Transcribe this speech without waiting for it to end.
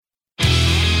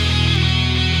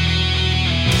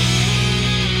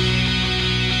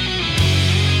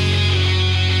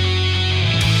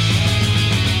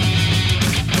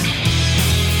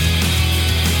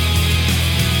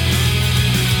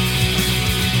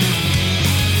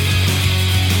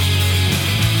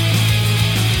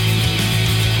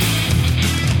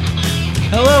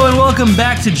welcome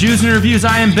back to Jews and Reviews.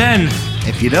 I am Ben.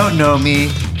 If you don't know me,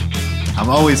 I'm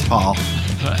always Paul.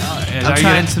 I'm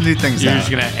trying some new things out. You're just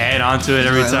going to add on to it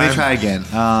every time? Let me try again.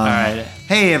 All right.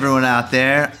 Hey, everyone out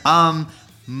there.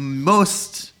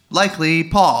 Most likely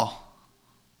Paul.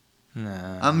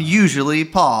 No. I'm usually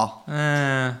Paul.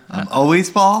 I'm always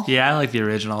Paul? Yeah, I like the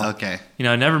original. Okay.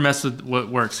 Never mess with what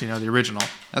works, the original.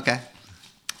 Okay.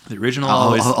 The original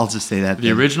always. I'll just say that.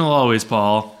 The original always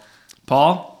Paul.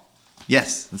 Paul?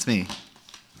 Yes, that's me.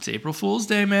 It's April Fool's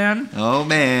Day, man. Oh,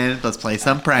 man. Let's play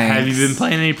some pranks. Have you been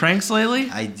playing any pranks lately?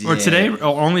 I did. Or today?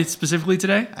 Or only specifically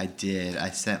today? I did. I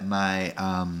sent my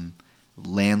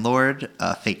landlord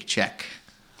a fake check.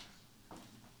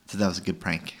 So that was a good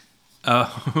prank.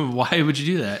 Why would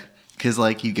you do that? Because,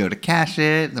 you go to cash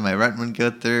it, and then my rent would go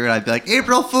through, and I'd be like,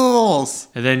 April Fools!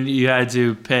 And then you had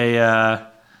to pay a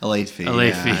late fee. A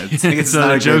late fee. It's so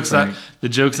not the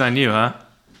joke's on you, huh?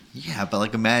 Yeah,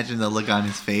 but imagine the look on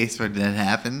his face when that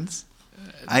happens.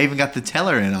 I even got the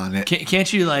teller in on it.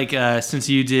 Can't you since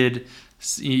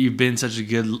you've been such a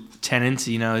good tenant,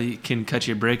 you can cut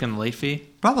you a break on the late fee?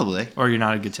 Probably. Or you're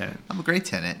not a good tenant? I'm a great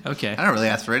tenant. Okay. I don't really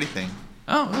ask for anything.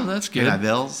 Oh, well, that's good. Pay my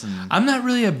bills. I'm not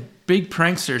really a big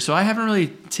prankster, so I haven't really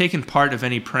taken part of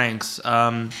any pranks.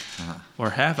 Or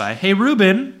have I? Hey,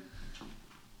 Ruben.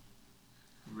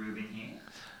 Ruben here.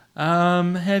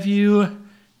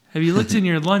 Have you looked in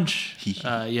your lunch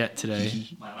yet today?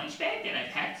 My lunch bag that I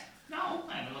packed? No,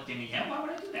 I haven't looked in it yet. Why would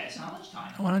I do that? It's not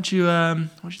lunchtime. Why don't you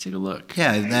take a look?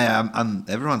 Yeah,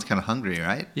 everyone's kind of hungry,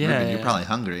 right? Yeah. Ruben, you're probably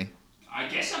hungry. I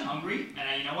guess I'm hungry,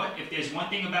 and you know what? If there's one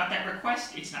thing about that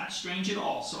request, it's not strange at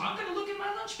all. So I'm gonna look in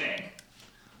my lunch bag.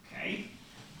 Okay.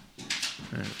 All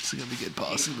right, this is gonna be good,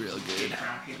 Paul. This is gonna be real good.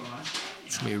 Brown paper lunch bag.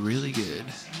 It's gonna be really good.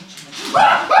 Sandwich.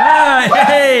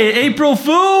 Hey, April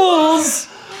Fools!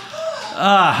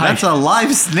 That's a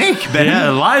live snake, Ben. Yeah,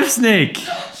 a live snake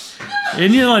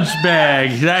in your lunch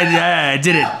bag. I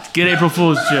did it. Good April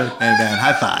Fool's joke. Hey, man,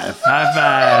 high five. High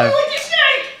five. Help me with your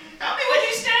snake! Help me with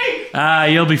your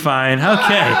snake! You'll be fine.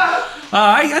 Okay.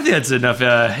 I think that's enough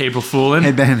April Fooling.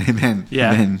 Hey, Ben.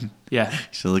 Yeah. Ben. Yeah. You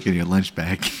should look in your lunch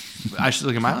bag. I should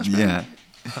look at my lunch bag. Yeah.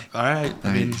 All right.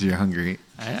 I mean, 'cause you're hungry.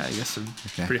 I guess I'm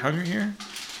Okay. pretty hungry here.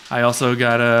 I also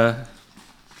got a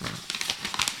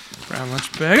brown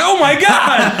lunch bag. Oh my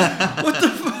God! What the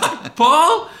fuck,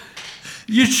 Paul?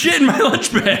 You shit in my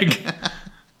lunch bag.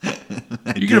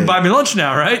 You're gonna buy me lunch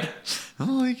now, right?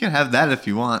 Oh, you can have that if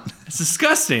you want. It's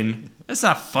disgusting. That's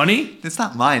not funny. It's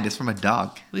not mine. It's from a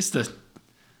dog. At least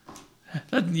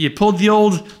you pulled the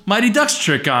old Mighty Ducks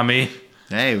trick on me.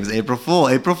 Hey, it was April Fool.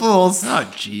 April Fools. Oh,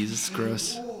 Jesus,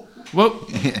 gross. Whoa.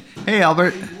 Hey,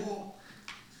 Albert.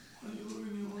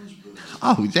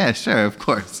 Oh, yeah, sure, of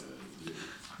course.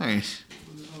 Hey.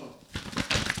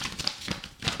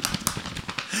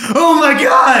 Oh my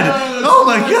God! Oh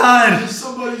my God!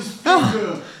 Somebody's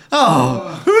finger.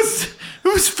 Oh,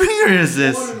 whose finger is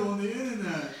this? Bought it on the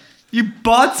internet. You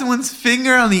bought someone's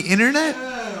finger on the internet?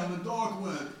 Yeah, on the dark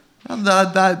web. On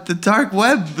the dark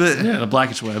web? But Yeah, the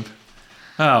blackish web.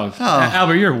 Oh,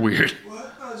 Albert, you're weird.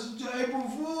 What? That's April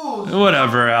Fool's.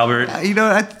 Whatever, Albert. you know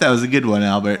what? I thought that was a good one,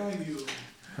 Albert. Thank you.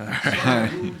 All I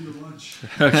right. ruined your lunch.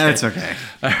 That's okay.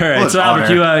 All right. Well, So, Albert,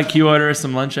 order. can you order us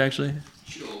some lunch, actually?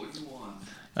 Sure, what do you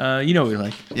want? You know what we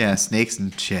like. Yeah, snakes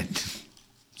and shit.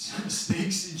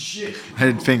 Snakes and shit.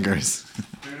 And fingers. I'm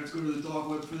gonna have to go to the dark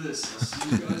web for this. I'll see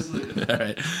you guys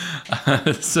later. All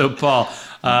right. So, Paul,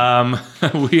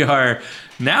 we are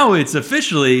now. It's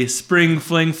officially Spring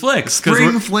Fling Flicks.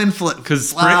 Spring Fling Flicks. Because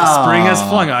spring has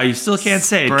flung. Oh, you still can't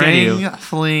say it, can you? Spring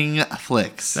Fling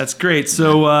Flicks. That's great.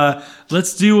 So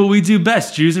let's do what we do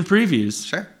best: Jews and previews.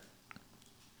 Sure.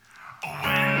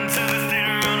 Went to the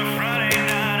theater on a Friday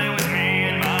night. It was me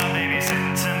and my baby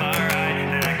sitting to my right.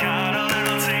 Then I got a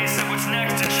little taste of what's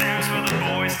next to choose for the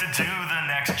boys to do the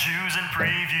next Jews and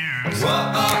previews.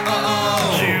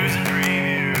 Jews and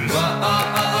previews.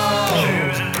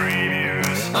 Jews and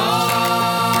previews.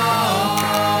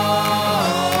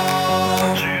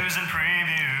 Jews and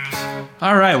previews.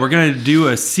 All right, we're gonna do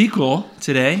a sequel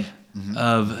today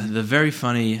of the very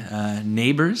funny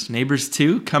Neighbors. Neighbors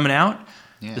 2 coming out.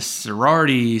 Yeah. The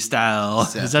sorority style.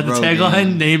 Seth Is that the Rogen.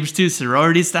 tagline? Neighbors 2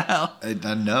 sorority style?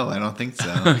 No, I don't think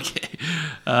so. Okay.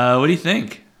 What do you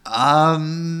think?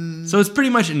 So it's pretty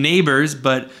much Neighbors,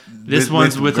 but this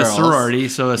one's with a girls. sorority,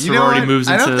 so a You know sorority what? moves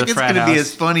I into don't the think it's frat going to be house.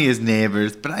 as funny as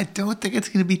Neighbors, but I don't think it's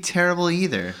going to be terrible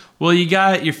either. Well, you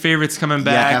got your favorites coming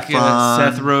back. Efron,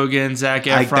 Seth Rogen, Zac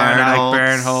Efron, Ike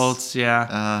Barinholtz.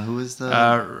 Yeah. Who is the...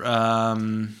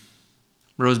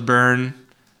 Rose Byrne.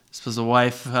 This was the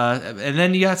wife. And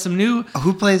then you got some new...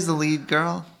 who plays the lead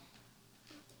girl?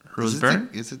 Rose Byrne?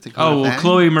 Is it the Oh, well,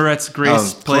 Chloe Moretz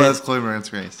Grace plays. Chloe Moretz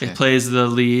Grace. It Yeah. plays the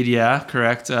lead, yeah,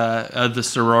 correct. The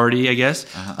sorority, I guess.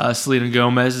 Selena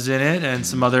Gomez is in it, and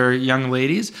some other young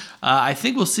ladies. I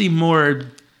think we'll see more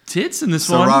tits in this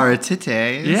one. Sorora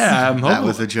titties. Yeah, I'm hoping that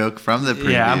was a joke from the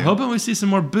preview. Yeah, I'm hoping we see some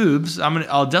more boobs.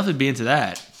 I'll definitely be into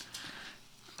that.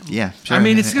 Yeah, sure. I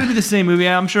mean, it's going to be the same movie.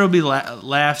 I'm sure it'll be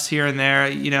laughs here and there.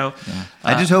 Yeah.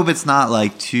 I just hope it's not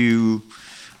like too,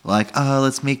 like,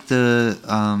 let's make the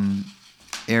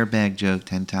airbag joke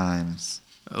 10 times.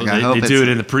 Oh, Like, they do it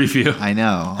in the preview. I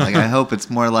know. Like, I hope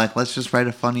it's more like, let's just write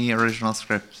a funny original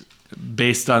script.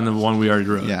 Based on the one we already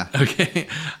wrote. Yeah. Okay.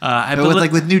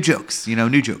 With new jokes,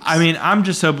 new jokes. I mean, I'm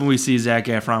just hoping we see Zac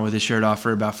Efron with his shirt off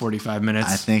for about 45 minutes.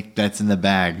 I think that's in the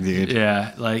bag, dude.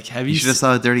 Yeah. Like, have you... You should have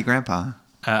saw Dirty Grandpa.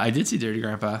 I did see Dirty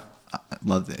Grandpa.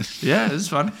 Loved it. Yeah, it was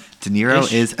fun. De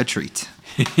Niro is a treat.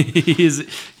 he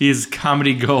is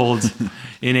comedy gold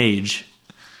in age.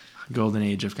 Golden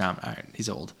age of comedy. All right, he's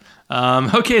old.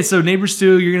 Okay, so Neighbors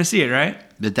 2, you're going to see it, right?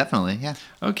 But definitely, yeah.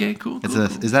 Okay, cool.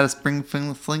 Is that a spring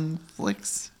fling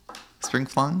flicks? Spring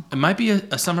flung? It might be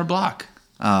a summer block.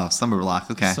 Oh, summer block.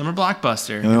 Okay. Summer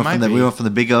blockbuster. We went from the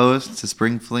big O's to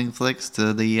spring fling flicks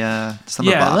to the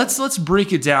summer block. Yeah, let's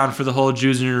break it down for the whole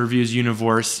Jews and Reviews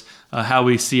universe, how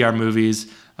we see our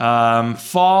movies.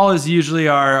 Fall is usually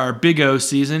our big O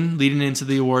season, leading into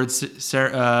the awards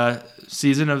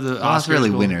season of the Oscars. It's really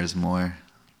winter is more.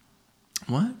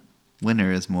 What?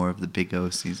 Winter is more of the big O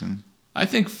season. I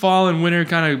think fall and winter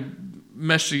kind of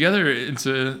mesh together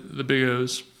into the big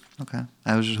O's. Okay.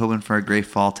 I was just hoping for a great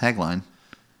fall tagline.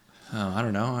 Oh, I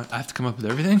don't know. I have to come up with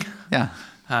everything? Yeah.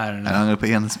 I don't know. I'm going to put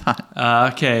you on the spot.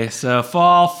 Okay, so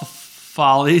fall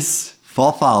follies.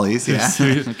 Fall follies, yeah.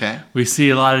 Okay. We see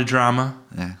a lot of drama,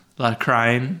 Yeah. a lot of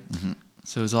crying. Mm-hmm.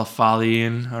 So it's all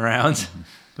follying around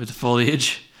with the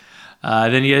foliage.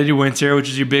 Then you get your winter, which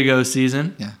is your big O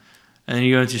season. Yeah. And then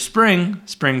you go into spring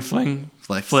fling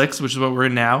flicks, which is what we're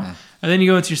in now. Yeah. And then you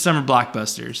go into your summer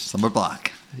blockbusters. Summer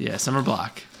block. Yeah, summer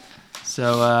block.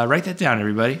 So write that down,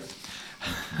 everybody.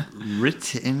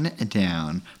 Written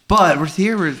down. But we're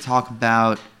here to talk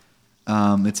about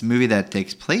it's a movie that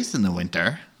takes place in the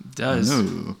winter. It does.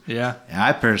 Ooh. Yeah.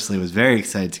 I personally was very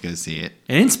excited to go see it.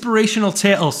 An inspirational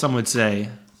tale, some would say.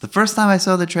 The first time I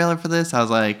saw the trailer for this, I was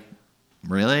like,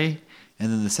 really?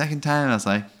 And then the second time, I was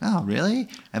like, oh, really?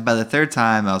 And by the third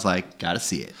time, I was like, gotta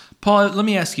see it. Paul, let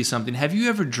me ask you something. Have you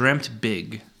ever dreamt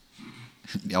big?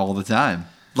 All the time.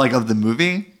 Like of the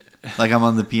movie? Like I'm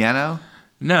on the piano?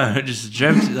 No, just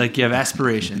dreamt like you have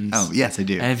aspirations. Oh, yes, I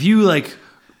do. And if you like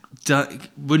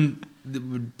would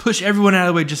push everyone out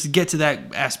of the way just to get to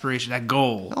that aspiration, that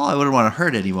goal. Well, I wouldn't want to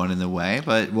hurt anyone in the way,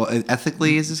 but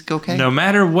ethically, is this okay? No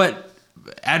matter what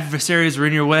adversaries are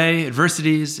in your way,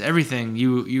 adversities, everything,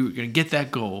 you're going to get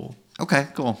that goal. Okay,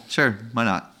 cool. Sure. Why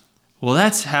not? Well,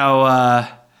 that's how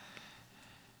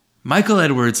Michael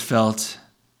Edwards felt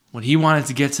when he wanted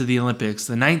to get to the Olympics,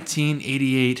 the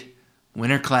 1988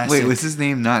 Winter Classic. Wait, was his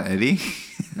name not Eddie?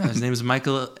 No, his name is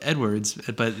Michael Edwards,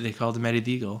 but they called him Eddie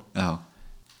the Eagle. Oh.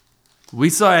 We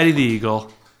saw Eddie the Eagle.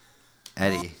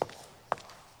 Eddie.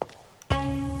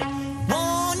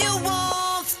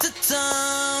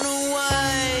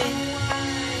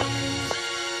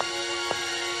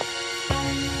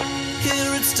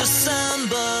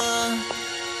 December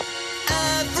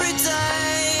every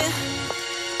day.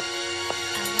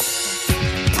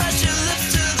 Press your lips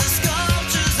to the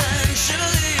sculptures and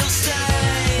surely you'll stay.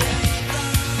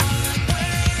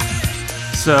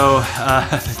 So,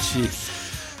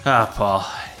 Paul,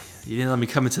 you didn't let me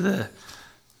come into the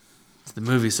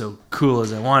movie so cool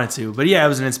as I wanted to. But yeah, it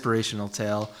was an inspirational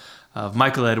tale of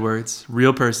Michael Edwards,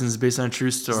 real person, is based on a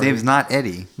true story. His name's not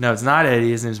Eddie. No, it's not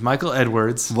Eddie. His name's Michael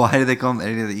Edwards. Why did they call him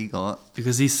Eddie the Eagle?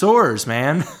 Because he soars,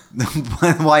 man.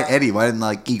 Why Eddie? Why didn't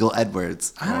like Eagle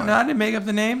Edwards? I don't know. I didn't make up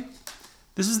the name.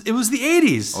 It was the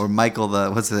 80s. Or Michael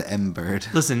what's the M bird?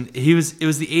 Listen, it was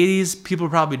the 80s. People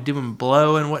were probably doing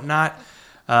blow and whatnot.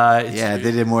 Yeah,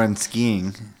 they did more in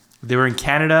skiing. They were in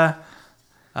Canada.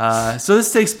 So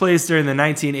this takes place during the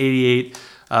 1988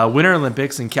 Winter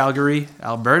Olympics in Calgary,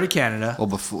 Alberta, Canada. Well,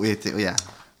 before, yeah.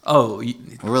 Oh, it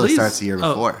really starts the year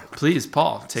before. Please,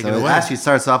 Paul, take it away. It actually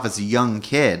starts off as a young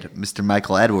kid, Mr.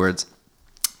 Michael Edwards,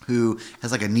 who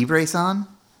has like a knee brace on.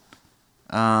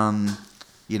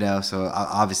 So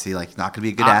obviously like not gonna be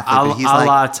a good athlete. But he's a like,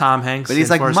 la Tom Hanks. But he's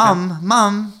like,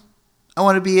 Mom, I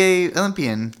want to be a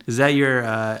Olympian. Is that your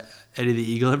Eddie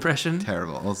the Eagle impression?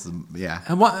 Terrible. Yeah.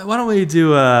 And why don't we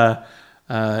do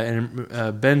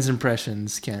Ben's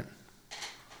impressions, Kent?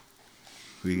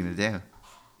 What are you gonna do?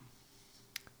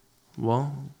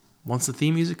 Well, once the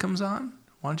theme music comes on,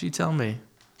 why don't you tell me?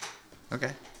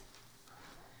 Okay.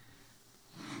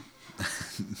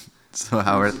 So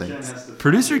how are things?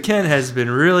 Producer Ken has been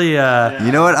really.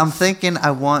 You know what I'm thinking?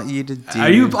 I want you to do. Are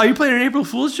you playing an April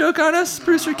Fool's joke on us,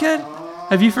 Producer Ken?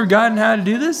 Have you forgotten how to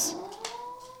do this?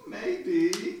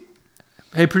 Maybe.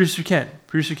 Hey, Producer Ken.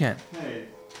 Producer Ken. Hey.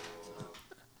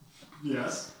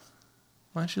 Yes.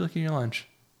 Why don't you look at your lunch?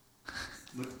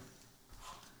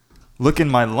 Look in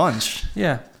my lunch.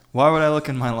 Yeah. Why would I look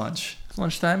in my lunch? It's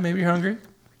lunchtime. Maybe you're hungry.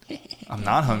 I'm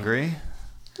not hungry.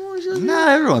 No,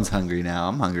 everyone's hungry now.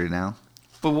 I'm hungry now.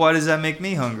 But why does that make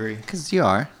me hungry? Because you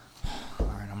are. All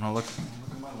right, I'm gonna look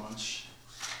at my lunch.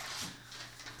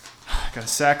 Got a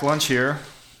sack lunch here,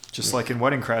 just like in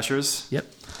Wedding Crashers. Yep.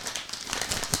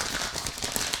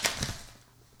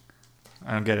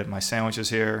 I don't get it. My sandwich is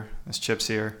here. There's chips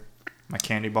here. My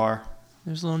candy bar.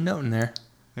 There's a little note in there.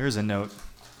 There is a note.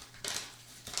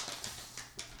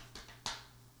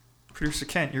 Producer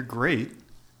Kent, you're great.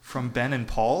 From Ben and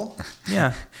Paul.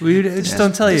 Yeah. We just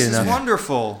don't tell you This is enough.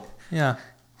 wonderful. Yeah.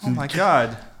 Oh my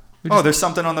God. Oh, there's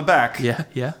something on the back. Yeah.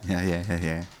 Yeah.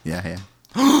 Yeah.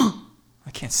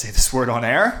 I can't say this word on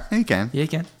air. You can. Yeah, you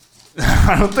can.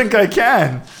 I don't think I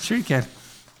can. Sure you can.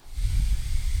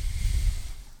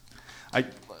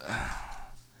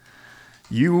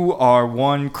 You are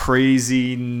one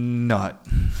crazy nut.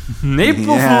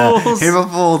 April Fools. April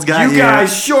Fools got you. You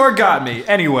guys sure got me.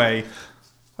 Anyway,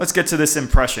 let's get to this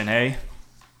impression, eh?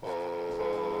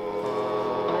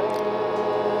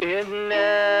 It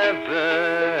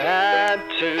never had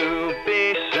to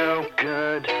be so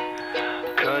good,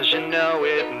 'cause you know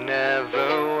it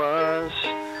never was.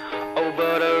 Oh,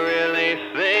 but I really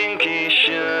think he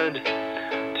should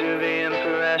do the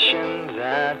impression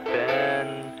that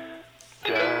Ben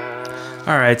does.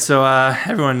 All right, so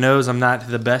everyone knows I'm not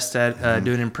the best at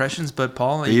doing impressions, but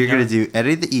Paul, You're going to do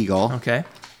Eddie the Eagle Okay.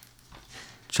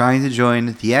 trying to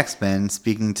join the X-Men,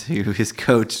 speaking to his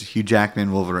coach, Hugh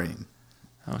Jackman, Wolverine.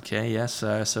 Okay. Yes.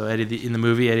 So in the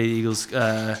movie, Eddie the Eagle's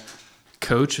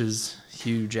coach is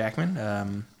Hugh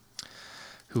Jackman,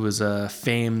 who was a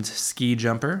famed ski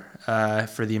jumper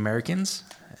for the Americans.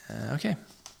 Okay.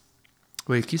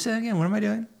 Wait, can you say that again? What am I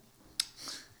doing?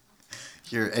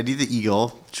 You're Eddie the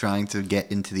Eagle trying to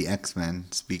get into the X-Men,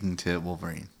 speaking to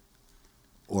Wolverine.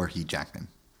 Or Hugh Jackman.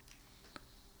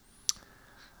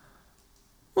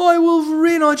 Why,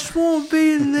 Wolverine, I just want to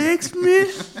be in the X-Men.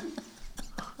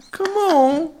 Come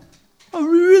on. I'm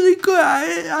really good at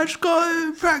it. I just got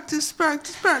to practice.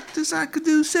 I could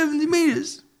do 70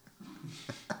 meters.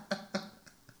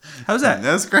 How's that?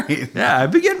 That's great. Yeah,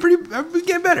 I've been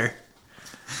getting better.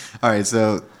 All right,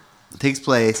 so it takes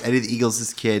place. Eddie the Eagle's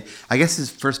this kid. I guess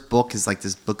his first book is like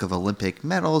this book of Olympic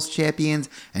medals, champions.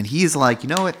 And he's like, you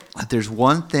know what? If there's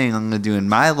one thing I'm going to do in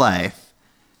my life,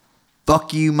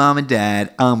 fuck you, mom and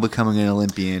dad. I'm becoming an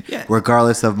Olympian,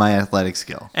 regardless of my athletic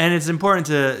skill. And it's important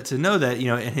to know that,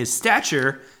 in his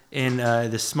stature in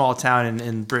this small town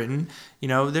in Britain,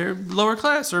 they're lower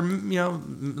class or,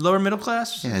 lower middle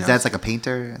class. Yeah, his dad's like a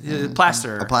painter.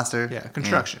 Plaster. A plaster. Yeah,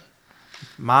 construction.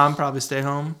 Mom probably stay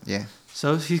home. Yeah.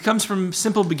 So he comes from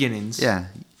simple beginnings. Yeah.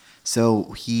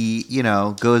 So he,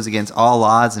 goes against all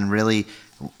odds and really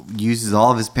uses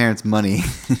all of his parents' money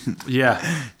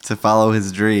to follow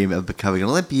his dream of becoming an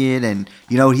Olympian. And,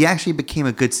 he actually became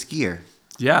a good skier.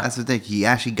 Yeah. That's the thing. He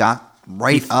actually got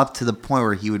up to the point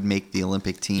where he would make the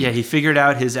Olympic team. Yeah, he figured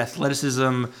out his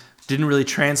athleticism didn't really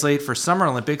translate for Summer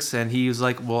Olympics, and he was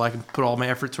like, well, I can put all my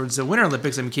effort towards the Winter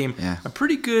Olympics, and became a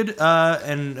pretty good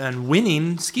and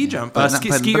winning ski jump. But not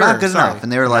good enough.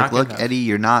 And they were like, look, Eddie,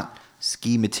 you're not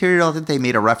ski material. I think they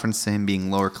made a reference to him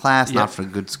being lower class, not for a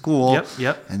good school.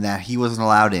 Yep. And that he wasn't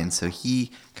allowed in. So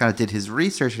he kind of did his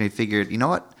research, and he figured, you know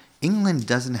what? England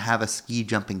doesn't have a ski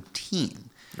jumping team.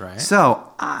 Right. So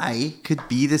I could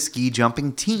be the ski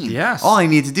jumping team. Yes. All I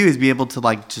need to do is be able to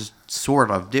just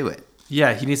sort of do it.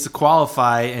 Yeah, he needs to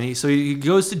qualify, and he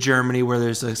goes to Germany where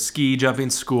there's a ski jumping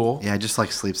school. Yeah, just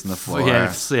sleeps on the floor.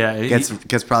 Yeah.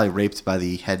 Gets probably raped by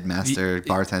the headmaster,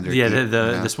 bartender. Yeah,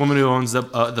 this woman who owns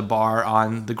the bar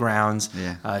on the grounds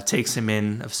takes him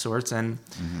in of sorts, and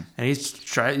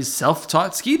he's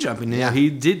self-taught ski jumping. Yeah.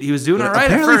 He was doing all right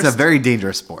apparently at first. It's a very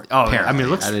dangerous sport. Oh, apparently. it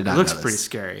looks pretty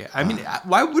scary. I mean,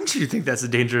 why wouldn't you think that's a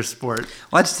dangerous sport?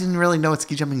 Well, I just didn't really know what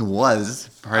ski jumping was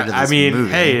prior to this movie.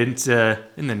 Hey, it's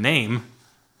in the name.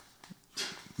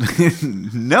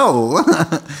 No,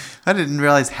 I didn't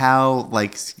realize how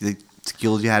the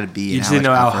skilled you had to be. You just didn't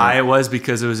know how high it was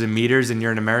because it was in meters, and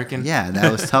you're an American. Yeah,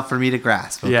 that was tough for me to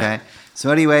grasp. Okay, Yeah.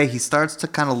 So anyway, he starts to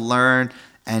kind of learn,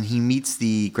 and he meets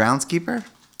the groundskeeper.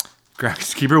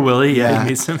 Groundskeeper Willie, he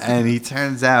meets him, and he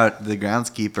turns out the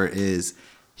groundskeeper is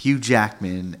Hugh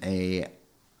Jackman, a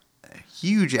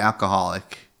huge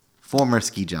alcoholic, former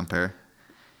ski jumper.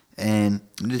 And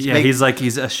he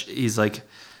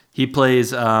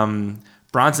plays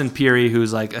Bronson Peary,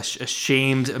 who's like a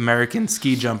shamed American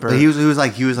ski jumper. But he was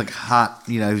like hot.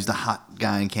 He was the hot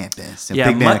guy in campus.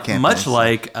 Big man on campus. Much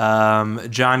like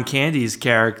John Candy's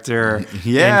character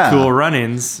Yeah. in Cool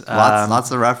Runnings.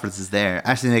 Lots of references there.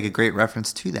 Actually, they make a great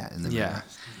reference to that in the movie. Yeah.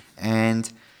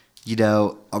 And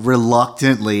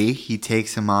reluctantly, he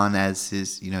takes him on as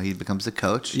his. He becomes a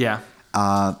coach. Yeah.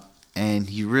 And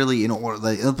he really, the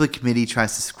Olympic Committee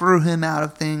tries to screw him out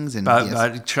of things, and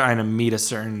About trying to meet a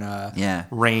certain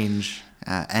range.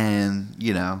 And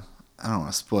I don't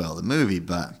want to spoil the movie,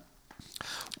 but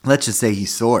let's just say he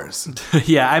soars.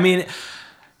 Yeah, I mean,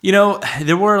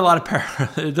 there were a lot of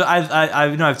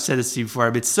I know I've said this to you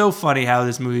before, but it's so funny how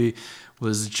this movie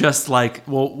was just like,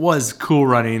 was Cool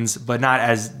Runnings, but not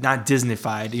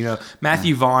Disneyfied.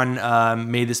 Matthew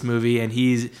Vaughn made this movie, and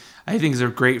I think he's a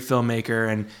great filmmaker,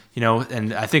 and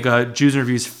I think Jews and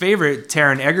Review's favorite,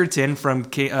 Taron Egerton from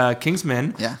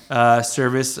Kingsman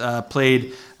Service,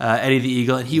 played Eddie the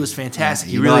Eagle, and he was fantastic.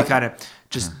 He really kind of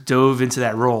just dove into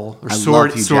that role, or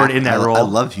soared in that role. I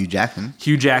love Hugh Jackman.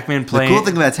 Hugh Jackman playing. The cool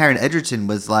thing about Taron Egerton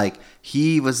was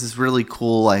he was this really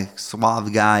cool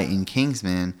suave guy in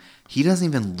Kingsman. He doesn't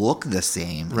even look the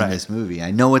same in this movie.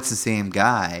 I know it's the same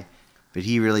guy, but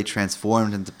he really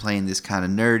transformed into playing this kind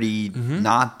of nerdy,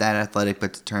 not that athletic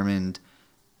but determined,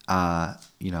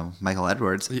 Michael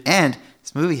Edwards. And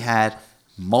this movie had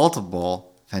multiple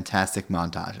fantastic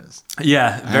montages.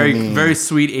 Yeah, very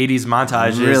sweet 80s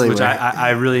montages, which I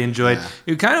really enjoyed. Yeah.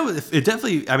 It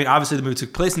definitely, obviously the movie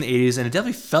took place in the 80s, and it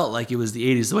definitely felt like it was the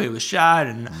 80s, the way it was shot,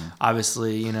 and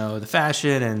obviously, the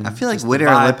fashion. And I feel like Winter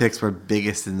Olympics were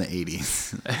biggest in the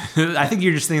 80s. I think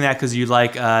you're just thinking that because you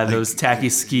like those tacky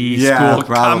ski school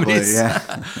comedies.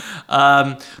 Yeah.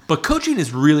 But coaching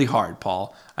is really hard,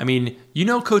 Paul.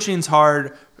 Coaching's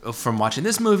hard from watching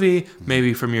this movie,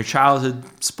 maybe from your childhood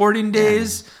sporting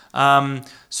days.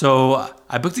 So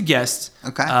I booked a guest.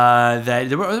 Okay. That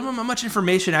there wasn't much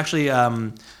information. Actually,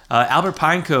 Albert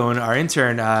Pinecone, our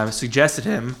intern, suggested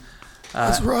him.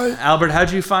 That's right. Albert,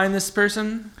 how'd you find this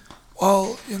person?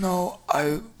 Well,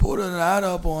 I put an ad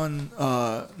up on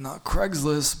not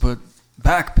Craigslist, but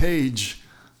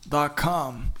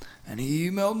Backpage.com, and he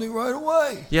emailed me right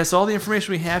away. Yeah, so all the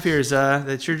information we have here is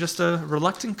that you're just a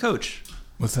reluctant coach.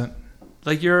 What's that?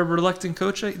 Like you're a reluctant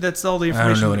coach? That's all the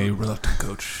information. I don't know any reluctant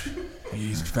coach.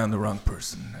 He's found the wrong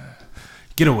person.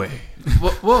 Get away.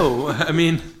 Whoa.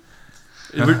 I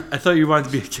thought you wanted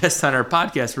to be a guest on our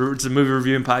podcast. It's a movie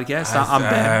reviewing podcast. I'm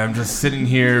bad. I'm just sitting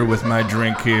here with my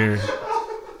drink here.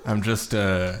 I'm just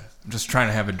trying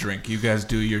to have a drink. You guys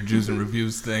do your Jews and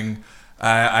Reviews thing.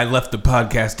 I left the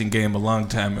podcasting game a long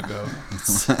time ago.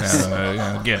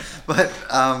 But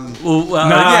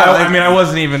I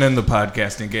wasn't even in the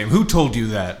podcasting game. Who told you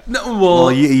that? No,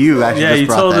 well, you actually just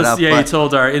brought that up. Yeah, you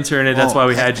told our intern, and that's why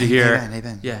we had you here. Hey,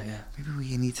 Ben. Yeah. Maybe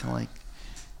we need to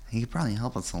he could probably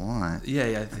help us a lot. Yeah.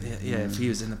 If he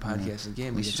was in the podcasting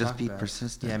game, we should just be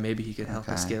persistent. Yeah, maybe he could help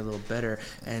us get a little better.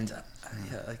 And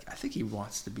I think he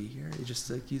wants to be here.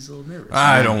 He's a little nervous.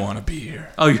 I don't want to be here.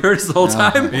 Oh, you heard us the whole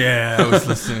time? Yeah, I was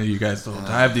listening to you guys the whole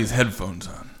time. I have these headphones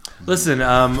on. Listen,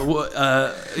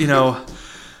 I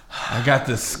got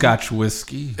this Scotch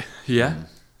whiskey. Yeah.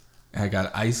 I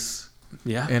got ice.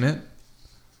 Yeah. In it,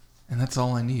 and that's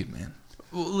all I need, man.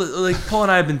 Like Paul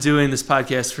and I have been doing this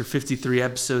podcast for 53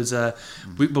 episodes, but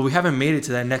we haven't made it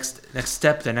to that next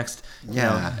step, that next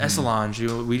echelon.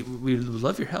 We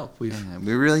love your help. We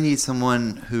really need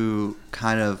someone who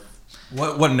kind of.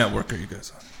 What network are you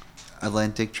guys on?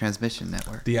 Atlantic Transmission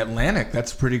Network. The Atlantic,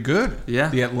 that's pretty good. Yeah.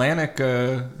 The Atlantic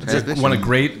won a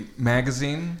great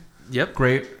magazine. Yep.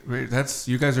 Great.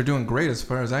 You guys are doing great as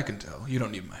far as I can tell. You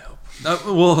don't need my help.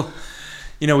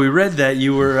 We read that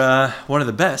you were one of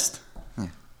the best.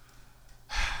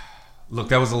 Look,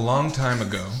 that was a long time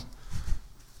ago.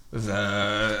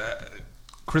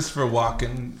 Christopher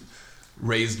Walken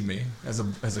raised me as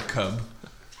a cub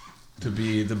to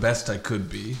be the best I could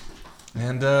be,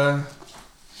 and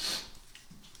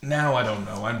now I don't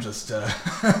know. I'm just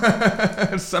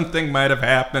something might have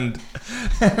happened,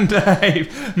 and I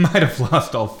might have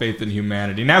lost all faith in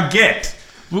humanity. Now get.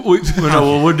 We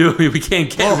can't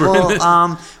get.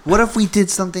 What if we did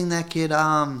something that could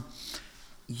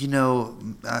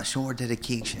show our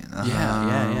dedication.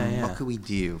 Yeah. What could we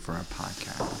do for our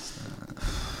podcast?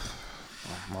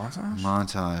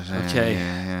 Montage. Okay.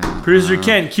 Yeah. Producer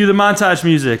Kent, cue the montage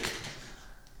music.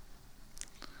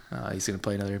 He's gonna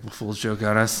play another April Fool's joke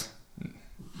on us.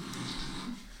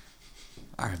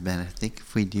 All right, Ben. I think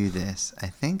if we do this, I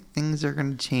think things are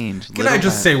gonna change. Can I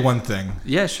just say one thing?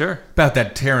 Yeah, sure. About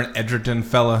that Taron Egerton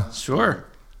fella. Sure.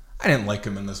 I didn't like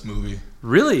him in this movie.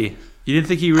 Really? You didn't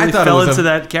think he really thought it fell was into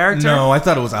that character? No, I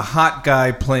thought it was a hot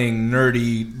guy playing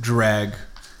nerdy drag.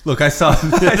 Look, I saw.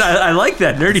 I like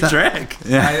that nerdy drag.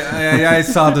 I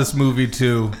saw this movie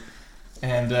too,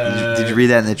 and Did you read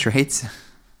that in the traits?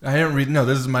 I didn't read. No,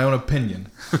 this is my own opinion.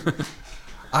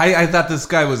 I thought this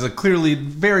guy was a clearly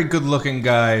very good-looking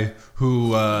guy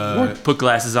who Put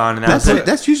glasses on and that was it.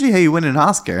 That's usually how you win an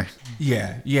Oscar.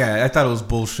 Yeah, I thought it was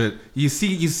bullshit. You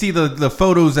see the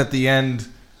photos at the end.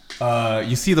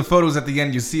 You see the photos at the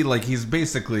end. You see like he's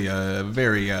basically a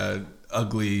very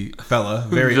ugly fella.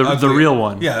 Very the ugly, real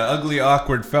one. Yeah, ugly,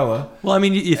 awkward fella. Well, I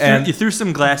mean, you threw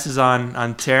some glasses on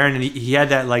Taron, and he had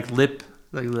that like lip.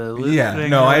 Like the lip thing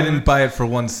no, I going. didn't buy it for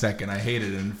 1 second. I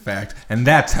hated it, in fact. And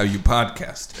that's how you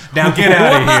podcast. Now get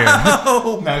out of here.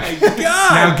 Oh my God!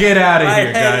 Now get out of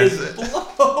here, My head guys. is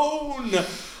blown.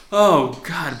 Oh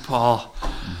God, Paul.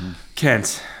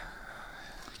 Kent,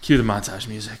 cue the montage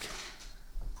music.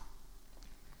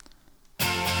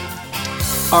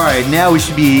 All right, now we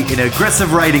should be in an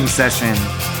aggressive writing session.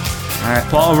 All right,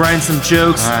 Paul writing some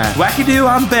jokes. All right. Wackadoo,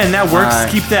 I'm Ben. That works. All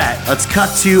right. Keep that. let's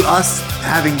cut to us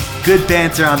having good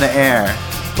banter on the air.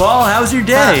 Paul, how's your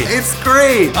day? It's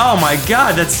great. Oh my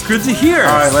God, that's good to hear.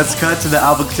 All right, let's cut to the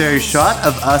obligatory shot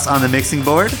of us on the mixing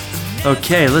board.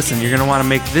 Okay, listen, you're gonna want to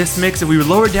make this mix. If we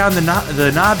lower down the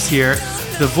knobs here,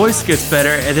 the voice gets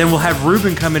better, and then we'll have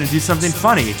Ruben come in and do something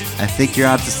funny. I think you're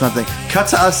onto something. Cut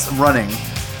to us running.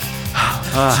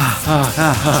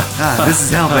 This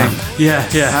is helping. Yeah.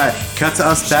 All right, cut to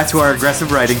us back to our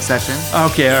aggressive writing session.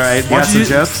 Okay, all right. got some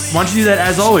jokes? Why don't you do that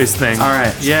as always thing? All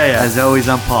right. Yeah. As always,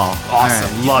 I'm Paul.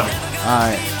 Awesome. Love it. All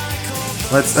right.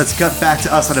 Let's cut back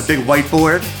to us on a big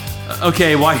whiteboard.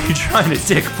 Okay, why are you trying to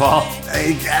dick, Paul?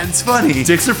 It's funny.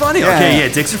 Dicks are funny? Yeah. Okay, yeah,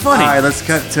 dicks are funny. All right, let's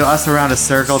cut to us around a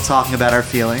circle talking about our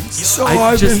feelings. So I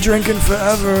I've been just- drinking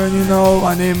forever, and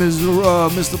my name is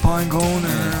Mr. Pinecone.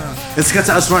 And, Let's cut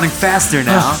to us running faster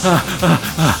now.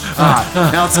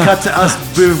 Now let's cut to us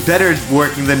doing better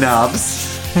working the knobs.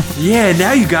 Yeah,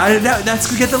 now you got it. Now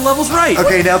that's get the levels right.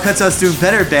 Okay, now cut to us doing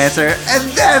better banter, and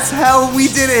that's how we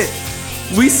did it.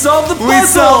 We solved the puzzle. We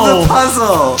solved the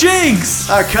puzzle. Jinx.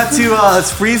 Cut to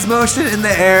let's freeze motion in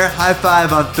the air. High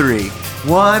five on 3.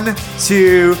 1,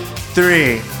 2,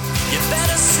 3.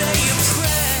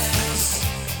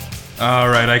 All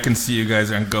right, I can see you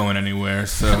guys aren't going anywhere,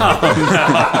 so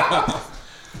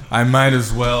I might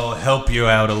as well help you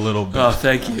out a little bit. Oh,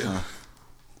 thank you.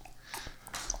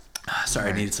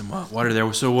 Sorry, I needed some water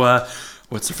there. So,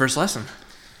 what's the first lesson?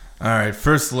 All right,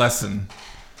 first lesson.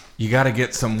 You got to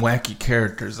get some wacky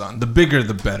characters on. The bigger,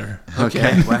 the better. Okay,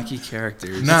 wacky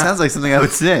characters. That sounds like something I would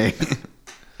say.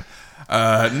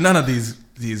 None of these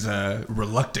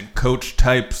reluctant coach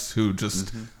types who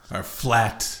just are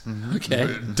flat,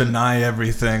 Okay. deny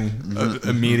everything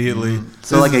immediately.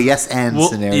 So like a yes and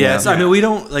scenario. Yes, I mean we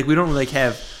don't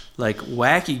have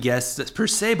wacky guests per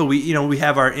se, but we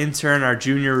have our intern, our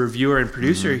junior reviewer and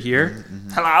producer here.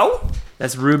 Hello?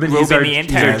 That's Ruben. Ruben, he's our, the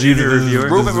intern. he's our junior This is-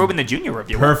 reviewer. Ruben the junior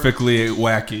reviewer. Perfectly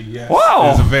wacky. Yeah.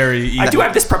 Whoa. It's a very. I do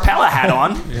have this propeller hat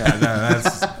on. Yeah, no,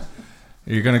 that's.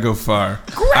 You're gonna go far.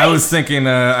 Great. I was thinking.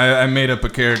 I made up a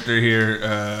character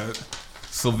here.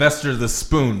 Sylvester the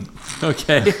Spoon.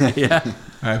 Okay. Yeah.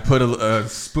 I put a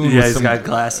spoon. Yeah. with He's some, got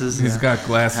glasses. He's yeah. got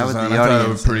glasses How would on. the I thought it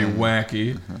audience was pretty know?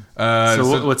 wacky.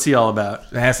 So what's he all about?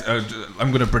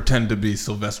 I'm gonna pretend to be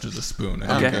Sylvester the Spoon.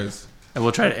 And you Okay. guys- And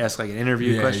we'll try to ask like an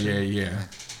interview question.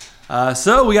 Yeah.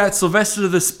 So we got Sylvester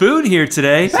the Spoon here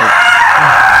today.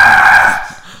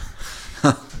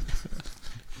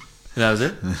 That was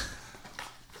it?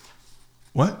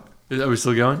 What? Are we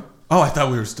still going? Oh, I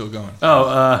thought we were still going.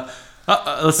 Oh,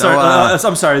 let's start.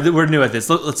 I'm sorry, we're new at this.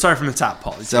 Let's start from the top,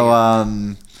 Paul. So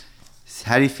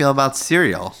how do you feel about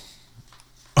cereal?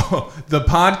 Oh, the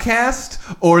podcast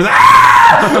or the.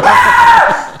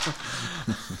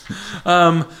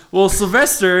 Well,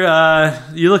 Sylvester,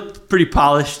 you look pretty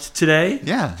polished today.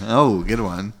 Yeah. Oh, good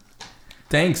one.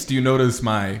 Thanks. Do you notice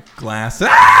my glasses?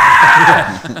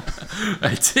 I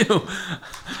do.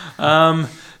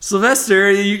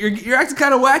 Sylvester, you're acting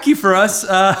kind of wacky for us.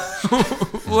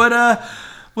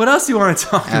 What else do you want to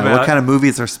talk about? What kind of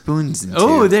movies are spoons into?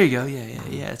 Oh, there you go.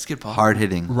 Yeah. It's good, Paul. Hard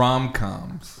hitting.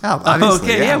 Rom-coms. Oh, obviously,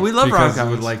 Okay, yeah, we love Because I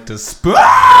rom-coms. would like to spoon.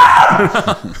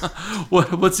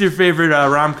 What's your favorite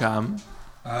rom-com?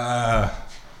 I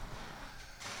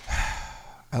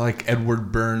like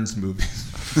Edward Burns movies.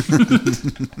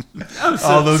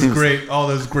 all those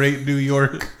great New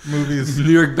York movies.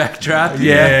 New York backdrop.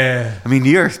 Yeah. I mean,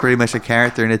 New York's pretty much a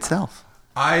character in itself.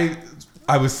 I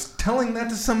was telling that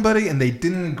to somebody and they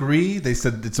didn't agree. They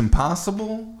said it's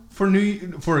impossible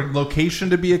for location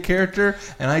to be a character,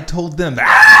 and I told them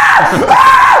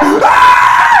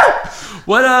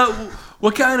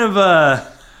What kind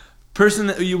of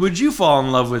person would you fall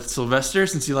in love with, Sylvester?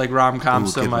 Since you like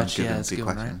rom-coms so much, yeah, it's a good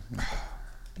one, right?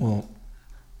 Well,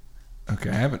 okay,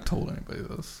 I haven't told anybody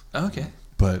this. Okay.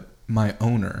 But my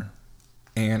owner,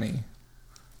 Annie,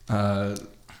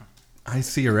 I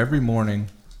see her every morning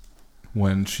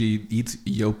when she eats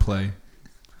Yoplait.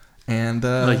 And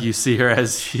like you see her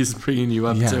as she's bringing you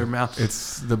up to her mouth.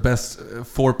 It's the best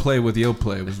foreplay with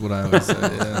Yoplait was what I always say.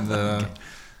 And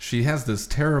she has this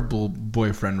terrible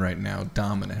boyfriend right now,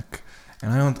 Dominic.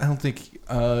 And I don't think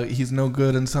he's no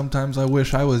good. And sometimes I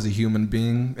wish I was a human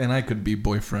being and I could be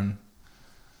boyfriend.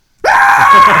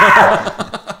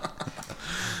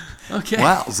 Okay.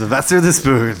 Wow, Sylvester the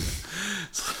Spoon.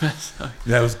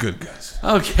 That was good, guys.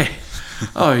 Okay.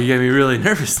 Oh, you got me really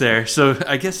nervous there. So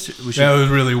I guess we should. That was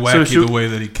really wacky should- the way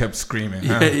that he kept screaming.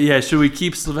 Huh? Yeah. Should we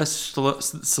keep Sylvester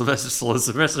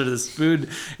the Spoon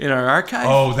in our archive?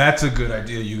 Oh, that's a good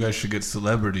idea. You guys should get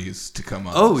celebrities to come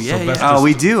on. Oh, yeah, Sylvester Oh,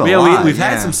 we do. We've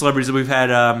had some celebrities. We've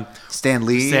had Stan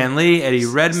Lee. Stan Lee, Eddie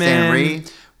Redmayne. Stan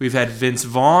Reed. We've had Vince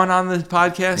Vaughn on the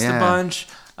podcast Yeah. a bunch.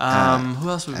 Who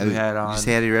else have we had on? Did you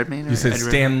say Eddie Redmayne? You said Eddie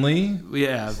Stan Lee,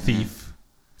 Yeah. thief.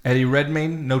 Eddie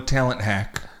Redmayne, no talent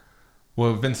hack.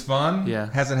 Well, Vince Vaughn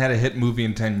hasn't had a hit movie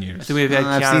in 10 I years. think we've had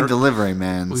I've Keanu. seen Delivery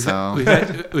Man, We've so... we've had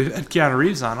Keanu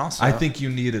Reeves on also. I think you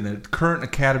need a current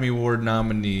Academy Award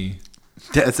nominee.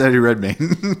 That's Eddie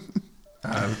Redmayne.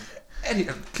 Eddie,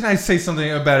 can I say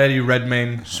something about Eddie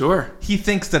Redmayne? Sure. He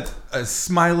thinks that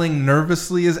smiling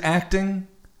nervously is acting.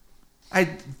 I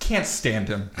can't stand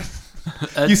him.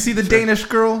 You see the Danish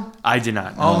girl? I did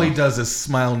not. All he does is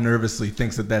smile nervously,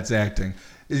 thinks that that's acting.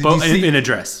 But in a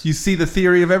dress. You see the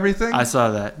theory of everything? I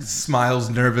saw that. Smiles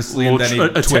nervously and then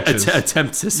he twitches.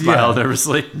 Attempt to smile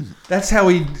nervously. That's how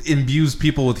he imbues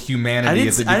people with humanity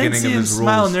at the I beginning didn't see of him his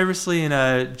smile roles. nervously in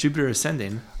Jupiter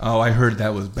Ascending. Oh, I heard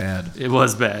that was bad. It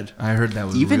was bad. I heard that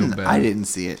was Even real bad. I didn't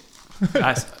see it.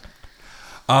 It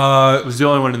was the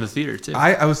only one in the theater, too.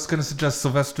 I was going to suggest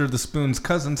Sylvester the Spoon's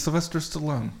cousin, Sylvester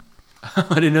Stallone.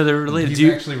 I didn't know they were related. He's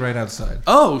actually right outside.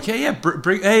 Oh, okay, yeah.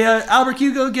 Hey, Albert, can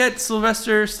you go get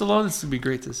Sylvester Stallone? This would be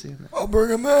great to see him. I'll bring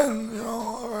him in.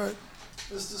 All right.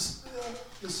 This is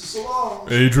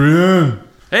Stallone. Adrian.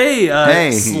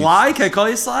 Hey, Sly. Can I call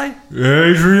you Sly?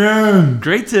 Adrian.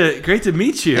 Great to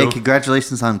meet you. Hey,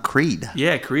 congratulations on Creed.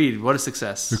 Yeah, Creed. What a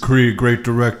success. Creed, great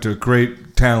director,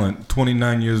 great talent,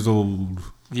 29 years old.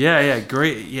 Yeah,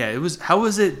 great. Yeah, it was. How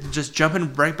was it just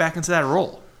jumping right back into that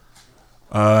role?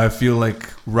 I feel like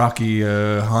Rocky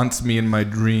haunts me in my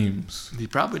dreams. He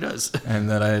probably does. And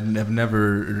that I have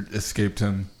never escaped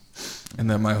him. And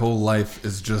that my whole life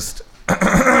is just...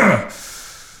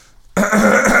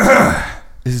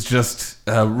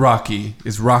 Rocky.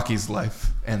 Is Rocky's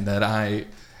life. And that I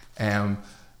am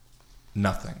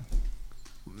nothing.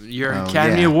 Your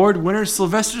Academy Award winner,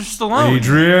 Sylvester Stallone.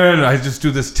 Adrian! I just do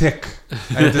this tick. I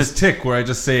have this tick where I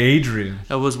just say Adrian.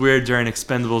 That was weird during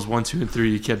Expendables 1, 2, and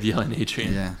 3. You kept yelling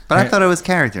Adrian. Yeah, but I thought it was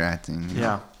character acting.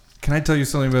 Yeah. Can I tell you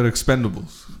something about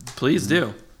Expendables? Please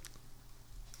do.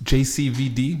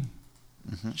 JCVD?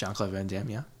 Jean-Claude Van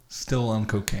Damme, yeah. Still on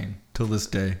cocaine till this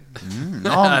day.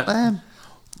 Oh, man.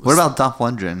 What about Dolph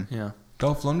Lundgren? Yeah.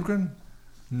 Dolph Lundgren?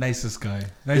 Nicest guy.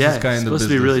 Yeah, guy in the business. supposed to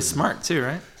be really smart too,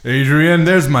 right? Adrian,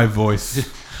 there's my voice.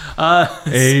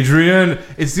 Adrian,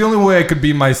 it's the only way I could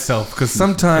be myself because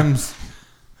sometimes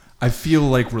I feel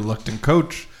like Reluctant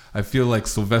Coach. I feel like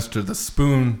Sylvester the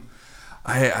Spoon.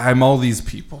 I'm all these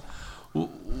people.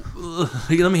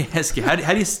 Let me ask you, how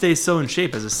do you stay so in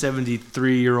shape as a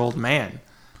 73-year-old man?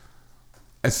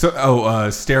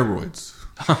 Steroids.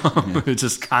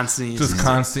 Just constant use.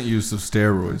 Constant use of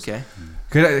steroids. Okay.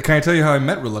 Can I tell you how I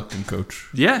met Reluctant Coach?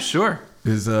 Yeah, sure.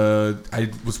 I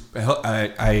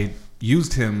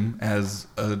used him as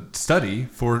a study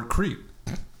for Creed.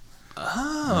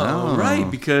 Oh, right,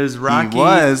 because Rocky He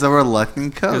was a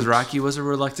reluctant coach. Because Rocky was a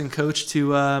reluctant coach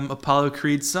to Apollo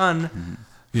Creed's son. Mm-hmm.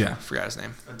 Yeah. I forgot his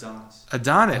name.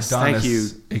 Adonis. Thank you,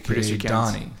 a.k.a. Producer Kent.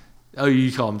 Donnie. Oh,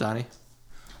 you call him Donnie?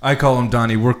 I call him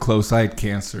Donnie. We're close. I had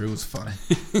cancer. It was funny.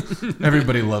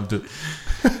 Everybody loved it.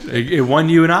 It won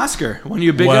you an Oscar. Won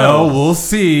you a big Well, O. we'll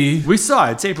see. We saw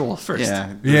it. It's April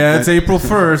 1st. Yeah, it's April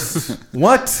 1st.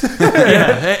 What?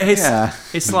 Yeah. Hey, Yeah.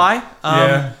 hey Sly.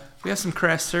 Yeah. We have some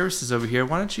craft services over here.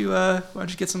 Why don't you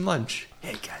get some lunch?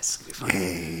 Hey guys, it's gonna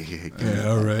be fun. Yeah,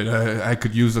 all right. I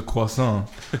could use a croissant.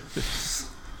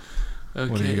 Okay.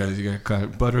 What do you guys? You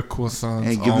got butter croissants.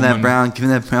 Hey, give him that brown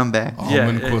bag.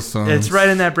 Almond croissants. It's right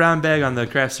in that brown bag on the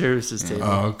craft services table.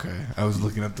 Oh, okay. I was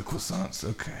looking at the croissants.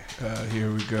 Okay. Here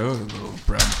we go. A little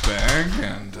brown bag.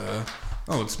 And,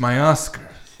 it's my Oscar.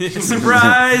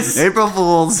 Surprise! April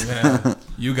Fools. Yeah.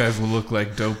 You guys will look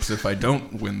like dopes if I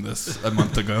don't win this a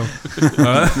month ago.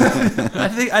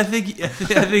 I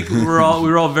think we were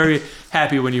all very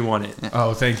happy when you won it.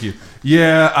 Oh, thank you.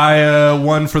 Yeah, I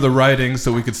won for the writing,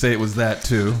 so we could say it was that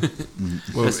too.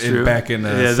 That's true. Back in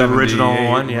the original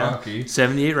one, Rocky.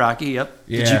 78 Rocky. Yep.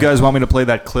 Yeah. Did you guys want me to play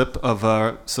that clip of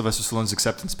Sylvester Stallone's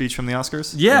acceptance speech from the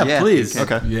Oscars? Yeah, please.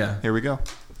 Okay. Yeah. Here we go.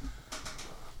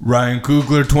 Ryan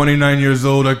Coogler, 29 years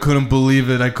old. I couldn't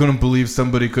believe it. I couldn't believe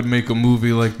somebody could make a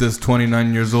movie like this.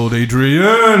 29 years old,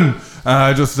 Adrian.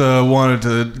 I just wanted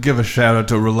to give a shout out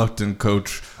to Reluctant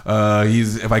Coach.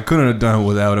 If I couldn't have done it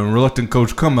without him, Reluctant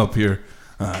Coach, come up here.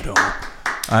 I don't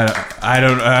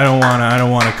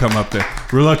want to come up there.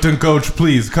 Reluctant Coach,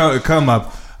 please come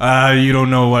up. You don't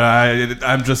know what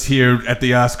I'm just here at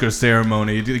the Oscar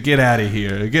ceremony. Get out of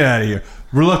here. Get out of here.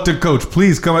 Reluctant Coach,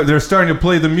 please come up. They're starting to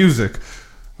play the music.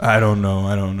 I don't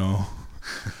know.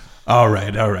 All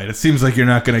right. It seems like you're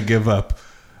not going to give up.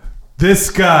 This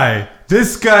guy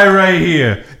right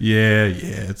here. Yeah,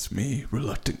 it's me,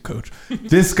 Reluctant Coach.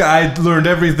 This guy, I learned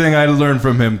everything I learned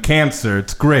from him. Cancer,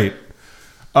 it's great.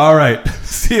 All right,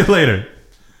 see you later.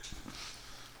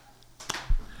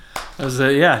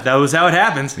 That was how it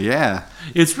happened. Yeah.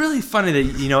 It's really funny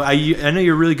that, I know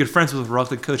you're really good friends with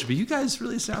Reluctant Coach, but you guys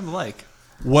really sound alike.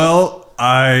 Well,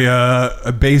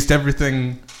 I based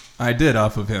everything I did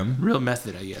off of him. Real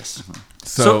method, I guess.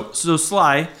 So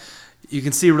Sly, you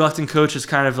can see Reluctant Coach is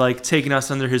kind of like taking us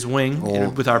under his wing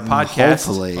with our podcast.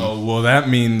 Hopefully. Oh, well, that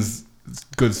means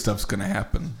good stuff's going to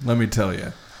happen. Let me tell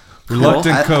you.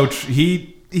 Reluctant Coach,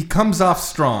 he comes off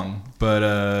strong,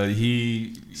 but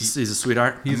he's a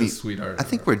sweetheart. He's a sweetheart. I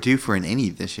think we're due for an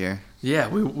Innie this year. Yeah,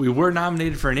 we were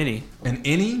nominated for an Innie. An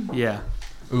Innie? Yeah.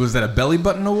 Was that a belly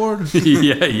button award?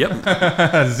 Yeah,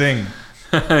 yep. Zing.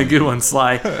 Good one,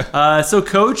 Sly. So,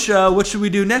 Coach, what should we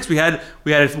do next? We had a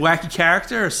wacky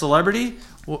character, a celebrity.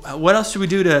 What else should we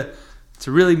do to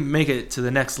really make it to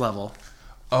the next level?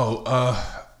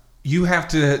 You have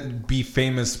to be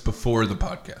famous before the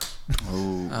podcast.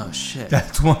 Oh shit.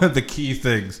 That's one of the key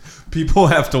things. People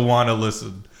have to want to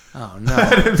listen. Oh no.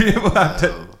 People have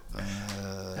to.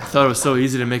 I thought it was so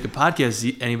easy to make a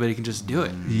podcast. Anybody can just do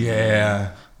it.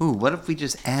 Yeah. Ooh, what if we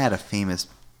just add a famous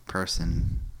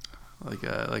person? Like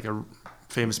a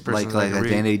famous person. Like a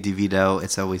Danny DeVito,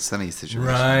 It's Always Sunny situation.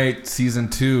 Right. Season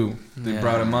 2. They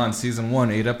brought him on. Season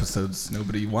 1, 8 episodes.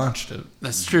 Nobody watched it.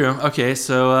 That's true. Okay,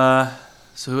 so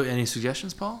any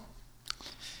suggestions, Paul?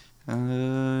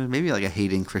 Maybe like a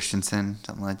Hayden Christensen,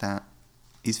 something like that.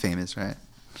 He's famous, right?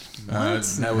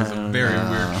 That was a very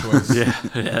weird choice.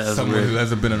 Yeah. Someone who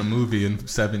hasn't been in a movie in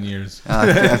 7 years.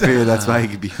 I figured that's why he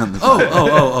could be on the podcast.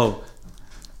 Oh.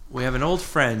 We have an old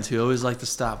friend who always liked to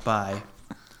stop by.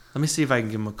 Let me see if I can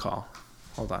give him a call.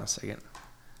 Hold on a second.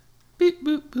 Beep,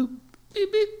 boop, boop.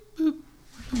 Beep, beep, boop.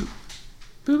 Boop.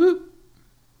 Boop, boop.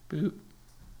 Boop.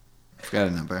 Forgot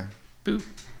a number. Boop.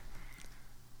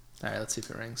 All right, let's see if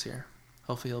it rings here.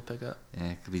 Hopefully he'll pick up. Yeah,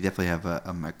 because we definitely have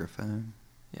a microphone.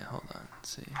 Yeah, hold on. Let's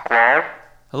see. Hello?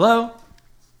 Hello?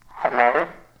 Hello?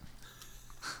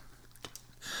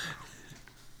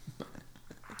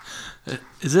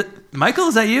 Is it Michael?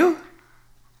 Is that you?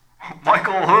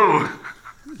 Michael who?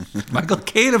 Michael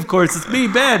Caine, of course. It's me,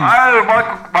 Ben. Oh,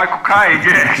 Michael Caine,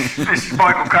 yes. This is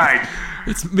Michael Caine.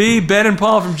 It's me, Ben, and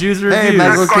Paul from Jews and Reviews.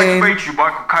 Michael It's great Caine. to meet you,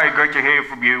 Michael Caine. Great to hear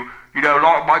from you. You know, a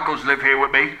lot of Michaels live here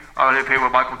with me. I live here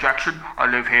with Michael Jackson. I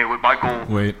live here with Michael...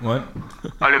 Wait, what?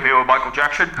 I live here with Michael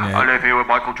Jackson. Yeah. I live here with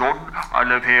Michael Jordan. I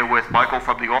live here with Michael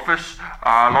from The Office.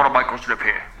 A lot of Michaels live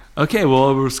here. Okay,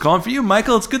 well, we're just calling for you,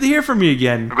 Michael. It's good to hear from you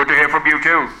again. Good to hear from you,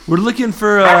 too. We're looking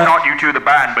for... Not you two, the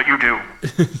band, but you two.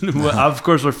 well, of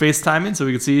course, we're FaceTiming so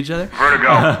we can see each other. Where to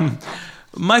go?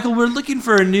 Michael, we're looking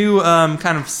for a new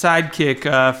kind of sidekick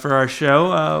for our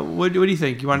show. What do you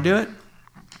think? You want to do it?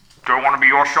 Do I want to be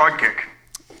your sidekick?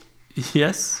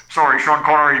 Yes? Sorry, Sean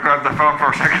Connery, you grabbed the phone for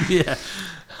a second. Yeah.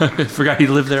 I forgot he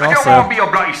lived there I also. don't want to be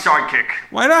your bloody sidekick.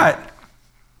 Why not?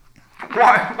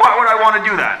 Why would I want to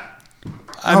do that?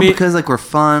 I mean, because like we're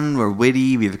fun, we're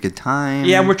witty, we have a good time.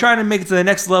 yeah, we're trying to make it to the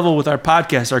next level with our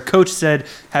podcast. Our coach said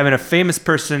having a famous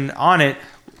person on it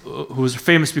who was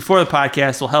famous before the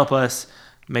podcast will help us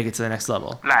make it to the next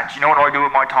level. Lads, you know what I do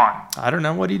with my time? I don't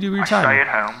know. What do you do with your I stay time? at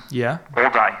home Yeah. all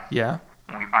day. Yeah.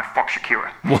 I fuck Shakira.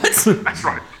 What? That's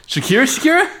right.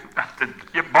 Shakira?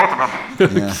 Yeah, both of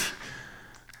them. Yeah.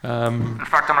 In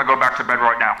fact, I'm gonna go back to bed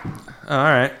right now. All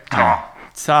right.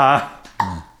 Ta.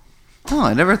 Oh,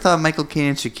 I never thought Michael Caine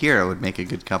and Shakira would make a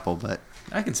good couple, but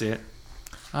I can see it.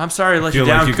 I'm sorry to let feel you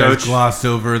down, like you Coach. guys glossed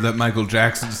over that Michael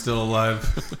Jackson's still alive.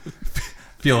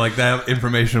 Feel like that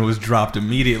information was dropped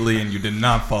immediately and you did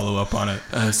not follow up on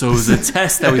it. So it was a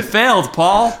test that we failed,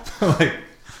 Paul. Like,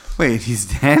 wait, he's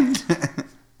dead?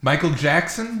 Michael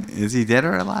Jackson? Is he dead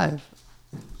or alive?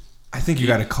 I think you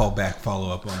got to call back,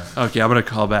 follow up on it. Okay, I'm gonna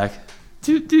call back.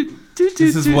 This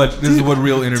is what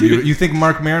real interview. You think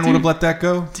Mark Maron would have let that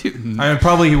go? I mean,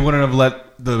 probably he wouldn't have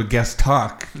let the guest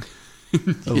talk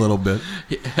a little bit.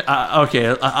 Okay,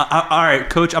 all right,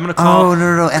 Coach. I'm gonna call. Oh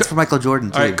no! Ask for Michael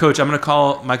Jordan too. All right, Coach. I'm gonna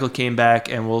call Michael Caine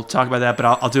back, and we'll talk about that. But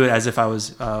I'll do it as if I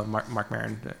was Mark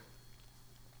Maron.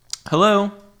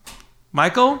 Hello,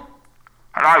 Michael.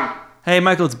 Hello. Hey,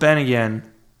 Michael. It's Ben again.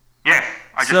 Yes,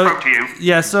 I just spoke to you.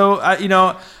 Yeah. So I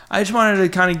just wanted to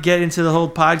kind of get into the whole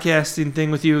podcasting thing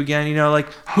with you again. You know,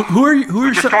 like who are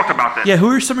We just talked about this. Yeah, who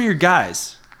are some of your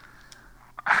guys?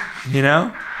 You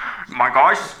know? My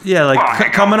guys? Yeah, like Well,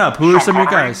 coming up. Who are Sean some of your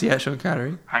Connery. guys? Yeah, Sean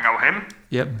Connery. Hang out with him.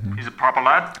 Yep. He's a proper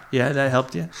lad. Yeah, that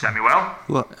helped you. Samuel.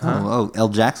 L.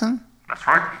 Jackson? That's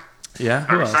right. Yeah.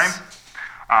 Who Very else? same.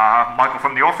 Michael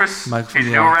from The Office. Michael He's from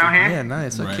new The Office. around here. Yeah,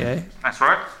 nice. Right. Okay. That's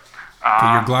right.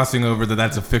 Okay, you're glossing over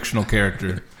that's a fictional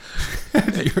character.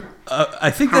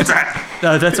 I think Who's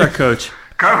that's our coach.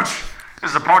 Coach, this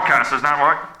is a podcast, isn't that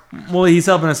right? Well, he's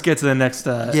helping us get to the next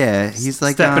he's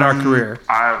like step in our career.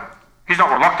 He's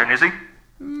not reluctant, is he?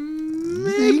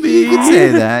 Maybe you could say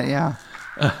that. Yeah.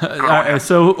 All right,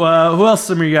 so who else?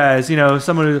 Some of you guys,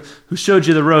 someone who showed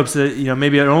you the ropes. That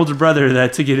maybe an older brother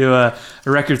that took you to a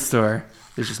record store.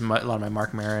 There's just a lot of my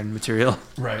Mark Maron material.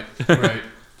 Right.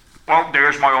 Well,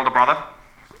 there's my older brother.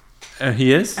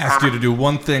 He is. Ask you to do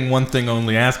one thing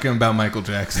only. Ask him about Michael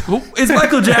Jackson. Is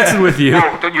Michael Jackson with you?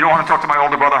 Oh, you don't want to talk to my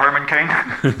older brother, Herman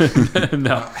Cain?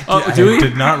 No. I Do we?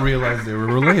 did not realize they were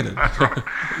related.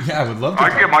 Yeah, I would love to. I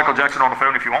can get Michael Jackson on the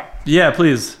phone if you want. Yeah,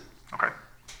 please. Okay.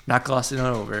 Not glossing it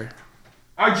over.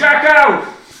 Hey,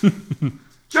 Jacko!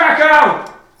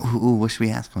 Jacko! Ooh, what should we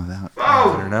ask him about?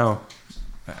 I don't know.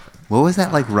 What was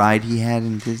that like ride he had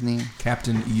in Disney?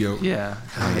 Captain EO. Yeah.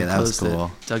 Oh, yeah, that was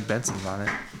cool. Doug Benson's on it.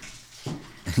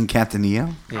 And Captain EO?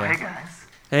 Yeah. Hey guys,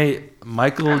 Hey,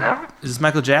 Michael. Hello? Is this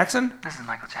Michael Jackson? this is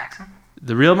Michael Jackson,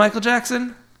 The real Michael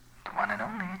Jackson? the one and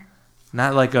only.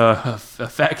 Not like a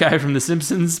fat guy from The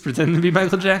Simpsons pretending to be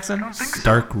Michael Jackson? Don't think so.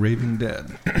 Stark raving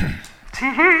dead.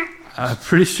 Tee-hee. I'm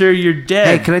pretty sure you're Hey,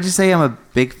 dead. can I just say I'm a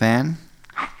big fan?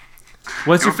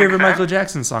 What's your You're a big favorite fan? Michael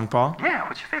Jackson song, Paul? Yeah,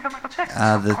 what's your favorite Michael Jackson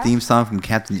song? The Paul? theme song from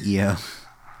Captain EO.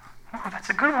 Oh, that's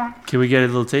a good one. Can we get a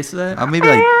little taste of that? Maybe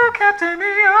like Ooh, Captain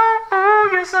EO, ooh,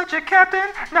 you're such a captain.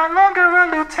 Not longer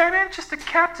a lieutenant, just a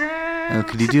captain. Oh,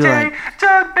 could you do, Today, like-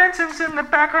 Doug Benson's in the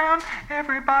background.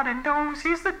 Everybody knows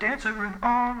he's the dancer in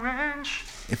orange.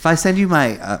 if I send you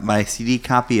my my CD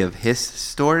copy of his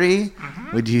story,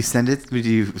 would you send it? Would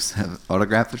you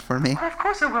autograph it for me? Well, of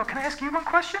course I will. Can I ask you one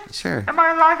question? Sure. Am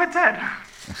I alive or dead?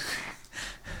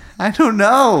 I don't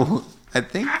know. I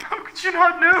think How could you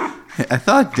not know? I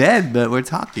thought dead, but we're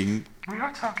talking. We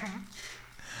are talking.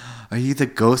 Are you the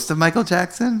ghost of Michael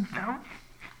Jackson? No?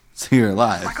 So you're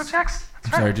alive. Michael Jackson? That's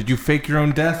I'm right. sorry, did you fake your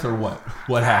own death or what?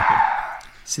 What happened?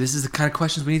 See, this is the kind of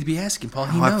questions we need to be asking, Paul.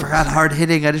 He Oh, I knows. forgot hard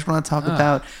hitting. I just want to talk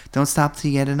about Don't Stop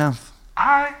Till You Get Enough.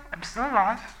 I am still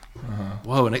alive.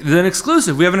 Whoa, an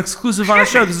exclusive. We have an exclusive on the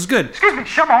show. This is good. Excuse me,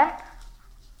 Shamon.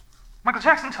 Michael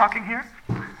Jackson talking here.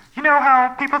 You know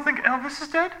how people think Elvis is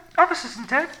dead? Elvis isn't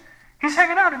dead. He's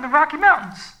hanging out in the Rocky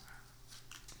Mountains.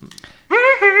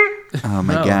 Yee-hee. Oh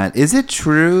my No. God! Is it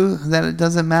true that it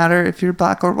doesn't matter if you're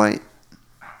black or white?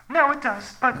 No, it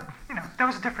does, but, that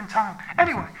was a different time.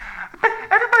 Anyway, but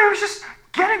everybody was just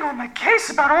getting on my case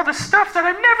about all the stuff that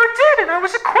I never did and I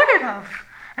was acquitted of.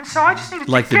 And so I just needed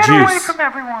Like to the get away juice. from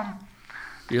everyone.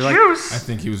 You're like, Juice. I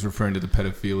think he was referring to the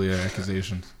pedophilia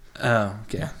accusations. oh,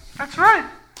 okay. That's right.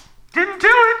 Didn't do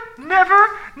it. Never.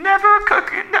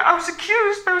 I was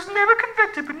accused, but I was never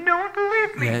convicted, but no one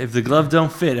believed me. Yeah, if the glove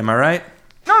don't fit, am I right?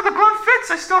 No, the glove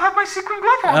fits. I still have my sequin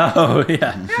glove on. Oh,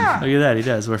 yeah. Yeah. Look at that. He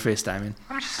does. We're FaceTiming.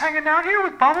 I'm just hanging out here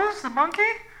with Bubbles, the monkey.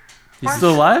 He's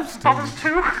still alive? Bubbles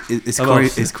too. Is Oh, Corey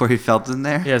well. is Corey Feldman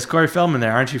there? Yeah, it's Corey Feldman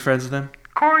there. Aren't you friends with him?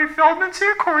 Corey Feldman's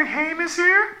here. Corey Haim is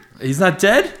here. He's not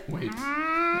dead? Wait.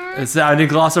 I didn't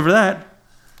gloss over that.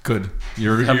 Good.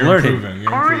 You're I'm you're learning. improving. You're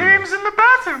Corey improving. Haim's in the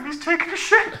bathroom. He's taking a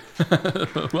shit.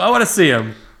 Well, I want to see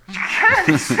him. You can't.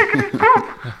 He's taking his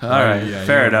poop. All right. yeah,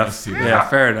 fair you enough. wanna see that. Yeah,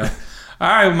 fair enough. All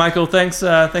right, Michael. Thanks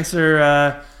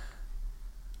for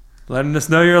letting us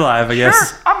know you're alive, I guess.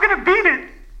 Sure, I'm gonna beat it.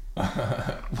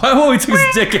 Oh, he took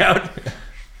his dick out.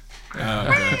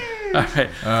 Okay.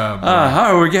 All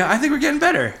right. I think we're getting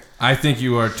better. I think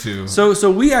you are too.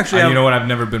 So we actually. You know what? I've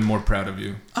never been more proud of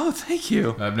you. Oh, thank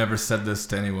you. I've never said this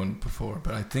to anyone before,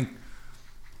 but I think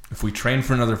if we train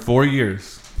for another 4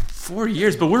 years. 4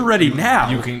 years, but we're ready now.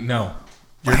 You can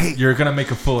You're gonna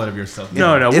make a fool out of yourself.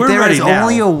 No, if we're there ready is now.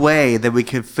 only a way that we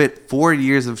could fit 4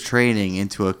 years of training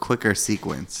into a quicker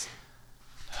sequence.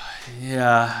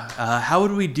 Yeah. How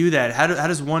would we do that? How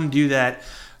does one do that?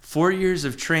 4 years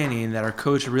of training that our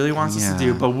coach really wants us to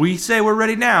do, but we say we're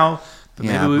ready now. But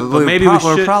maybe we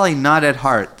should. We're probably not at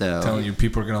heart, though. I'm telling you,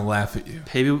 people are gonna laugh at you.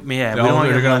 Maybe, yeah.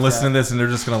 They're gonna listen to this and they're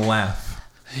just gonna laugh.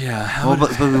 Yeah.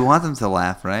 But we want them to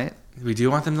laugh, right? We do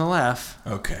want them to laugh.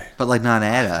 Okay. But like not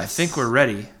at us. I think we're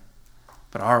ready.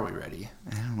 But are we ready?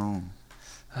 I don't know.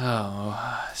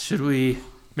 Oh, should we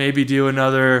maybe do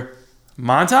another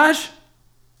montage?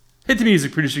 Hit the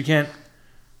music, producer Kent.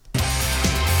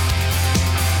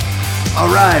 All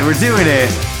right, we're doing it.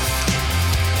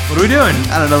 What are we doing?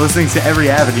 I don't know, listening to every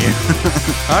avenue.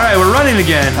 All right, we're running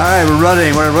again. All right, we're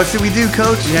running. What should we do,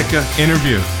 Coach? Yeah, go.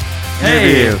 Interview.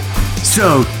 Hey.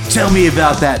 So, tell me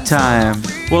about that time.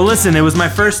 Well, listen, it was my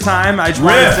first time. I just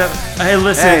wanted to. Hey,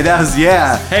 listen. Hey, that was,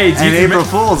 yeah. Hey, and April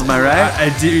Fool's, am I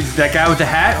right? Dude, that guy with the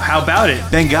hat, how about it?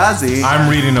 Benghazi. I'm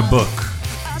reading a book.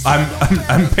 I'm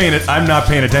not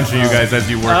paying attention to you guys as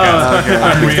you work out. okay.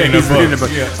 I'm reading a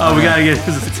book. Yeah. Oh, we gotta get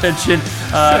his attention.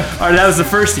 All right, that was the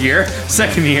first year.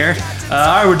 Second year. All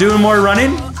right, we're doing more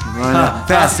running. Running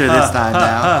faster this time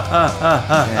now.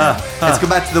 Yeah. Let's go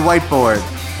back to the whiteboard.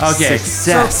 Okay.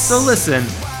 Success. So listen,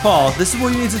 Paul. This is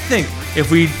what you need to think. If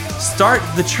we start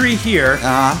the tree here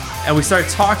and we start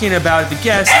talking about the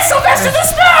guests. It's Sylvester the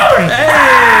Spoon! Hey!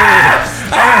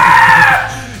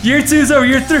 Year 2's over.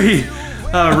 Year 3.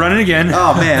 Running again.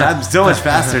 Oh man, I'm so much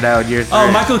faster now in year 3.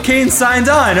 Oh, Michael Caine signed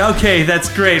on. Okay,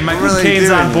 that's great. Michael really Caine's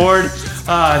doing on board.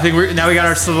 I think we got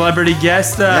our celebrity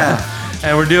guest,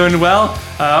 and we're doing well.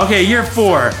 Okay, year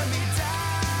 4.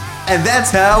 And that's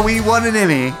how we won an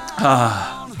Emmy.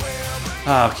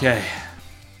 Okay,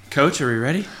 Coach, are we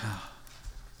ready?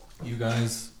 You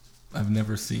guys, I've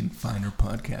never seen finer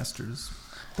podcasters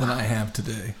than I have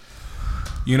today.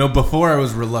 You know, before I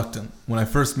was reluctant. When I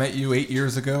first met you 8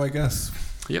 years ago, I guess.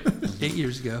 Yep, 8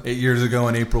 years ago. 8 years ago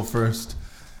on April 1st,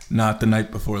 not the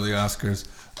night before the Oscars,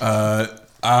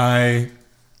 I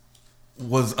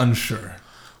was unsure.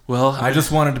 Well, I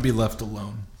just wanted to be left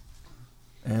alone.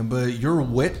 But your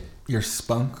wit, your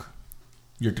spunk,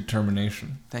 your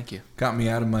determination. Thank you. Got me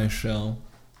out of my shell.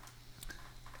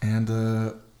 And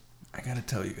I gotta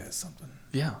tell you guys something.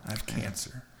 Yeah. I have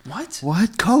cancer.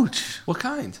 What, Coach? What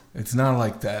kind? It's not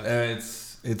like that.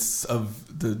 It's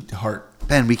of the heart.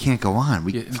 Ben, we can't go on.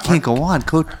 We can't go on,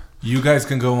 Coach. You guys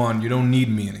can go on. You don't need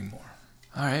me anymore.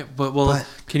 All right, but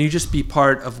can you just be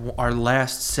part of our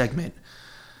last segment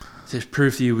to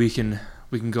prove to you we can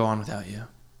go on without you?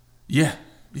 Yeah.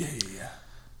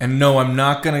 And no, I'm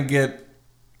not gonna get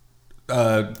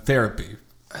therapy.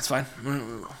 That's fine.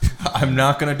 I'm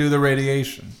not gonna do the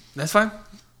radiation. That's fine.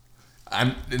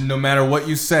 No matter what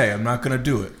you say, I'm not gonna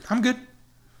do it. I'm good.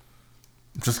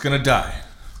 I'm just gonna die.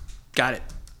 Got it.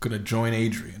 Gonna join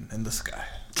Adrian in the sky.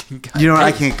 You know what?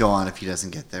 I can't go on if he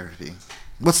doesn't get therapy.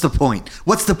 What's the point?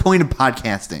 What's the point of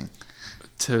podcasting?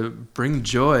 To bring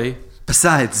joy.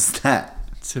 Besides that.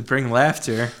 To bring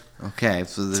laughter. Okay.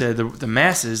 So to the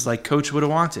masses like Coach would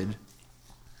have wanted.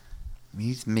 We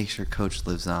need to make sure Coach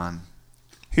lives on.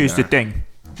 Here's the thing.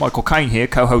 Michael Caine here,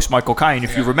 co-host Michael Caine,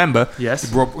 if you remember. Yes.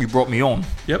 He brought me on.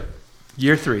 Yep.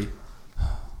 Year 3.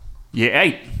 Year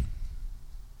 8.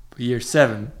 Year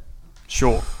 7.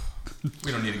 Sure.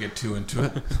 We don't need to get too into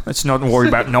it. Let's not worry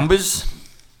about numbers.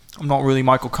 I'm not really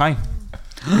Michael Caine.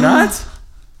 Not?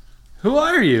 Who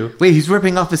are you? Wait, he's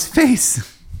ripping off his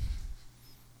face.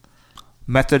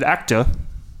 Method actor.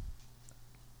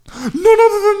 None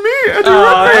other than me, Eddie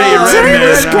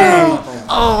Redmayne.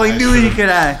 Oh, I knew he could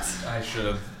act. I should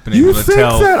have been able to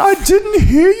tell. You think that I didn't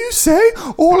hear you say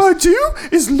all I do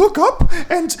is look up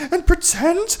and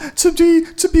pretend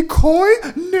to be coy?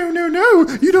 No.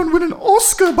 You don't win an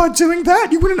Oscar by doing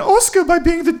that. You win an Oscar by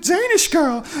being the Danish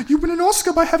girl. You win an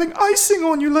Oscar by having icing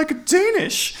on you like a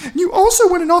Danish. And you also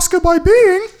win an Oscar by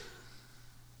being...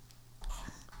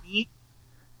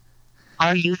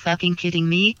 Are you fucking kidding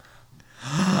me?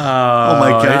 Oh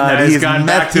my God! He's gone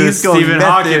back to Stephen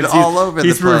Hawking all over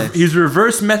the place. He's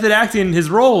reverse method acting his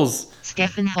roles.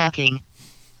 Stephen Hawking.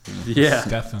 Yeah.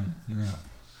 Stephen. Yeah.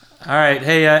 All right,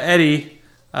 hey Eddie.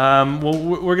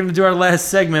 We're gonna do our last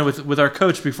segment with our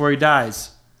coach before he dies.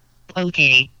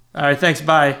 Okay. All right, thanks.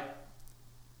 Bye.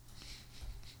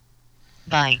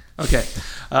 Bye. Okay.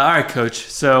 All right, Coach.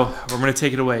 So we're going to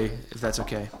take it away, if that's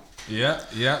okay. Yeah.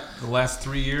 The last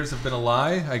 3 years have been a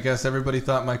lie. I guess everybody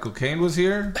thought Michael Caine was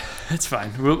here. It's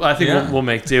fine. I think we'll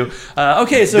make do.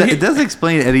 Okay, so it does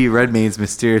explain Eddie Redmayne's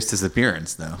mysterious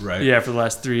disappearance, though. Right. Yeah, for the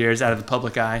last 3 years out of the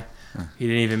public eye. He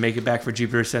didn't even make it back for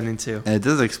Jupiter Ascending 2. And it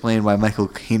does explain why Michael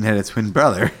Caine had a twin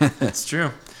brother. That's true.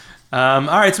 All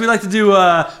right, so we like to do. We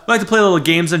like to play little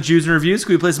games on Jews and Reviews.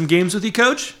 Can we play some games with you,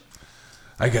 Coach?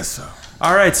 I guess so.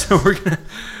 All right, so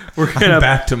we're gonna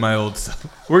back to my old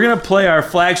stuff. We're gonna play our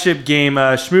flagship game,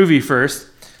 Schmovie, first.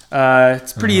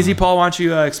 It's pretty easy. Paul, why don't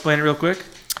you explain it real quick?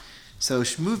 So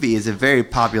Schmovie is a very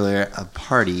popular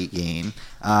party game,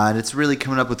 and it's really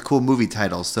coming up with cool movie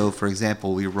titles. So, for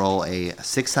example, we roll a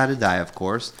 6-sided die, of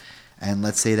course, and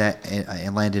let's say that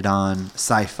it landed on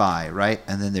sci-fi, right?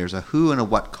 And then there's a who and a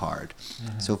what card.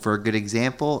 Mm-hmm. So, for a good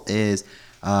example is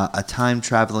a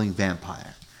time-traveling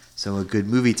vampire. So a good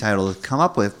movie title to come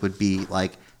up with would be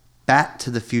like Back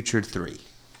to the Future 3.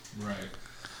 Right.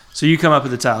 So you come up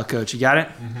with the title, Coach. You got it?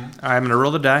 Mm-hmm. All right, I'm going to roll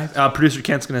the die. Producer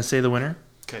Kent's going to say the winner.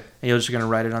 Okay. And you're just going to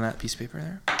write it on that piece of paper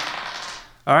there.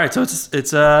 All right, so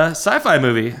it's a sci-fi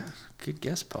movie. Good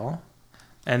guess, Paul.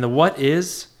 And the what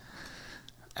is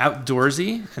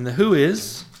outdoorsy, and the who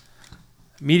is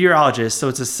meteorologist. So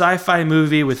it's a sci-fi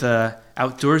movie with a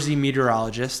outdoorsy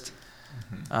meteorologist.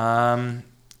 Mm-hmm.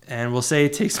 And we'll say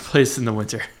it takes place in the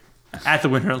winter, at the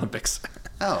Winter Olympics.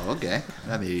 Oh, okay.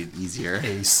 That made it easier.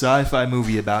 A sci-fi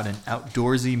movie about an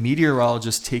outdoorsy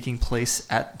meteorologist taking place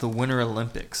at the Winter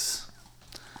Olympics.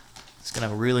 It's going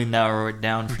to really narrow it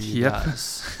down for you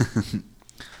guys.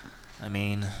 I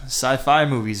mean, sci-fi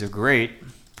movies are great.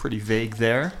 Pretty vague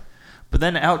there. But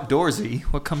then outdoorsy,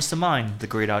 what comes to mind? The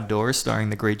Great Outdoors, starring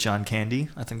the great John Candy.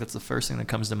 I think that's the first thing that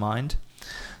comes to mind.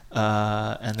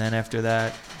 And then after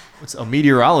that, what's a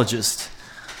meteorologist?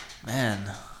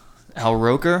 Man, Al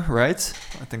Roker, right?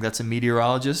 I think that's a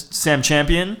meteorologist. Sam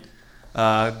Champion,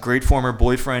 great former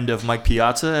boyfriend of Mike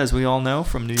Piazza, as we all know,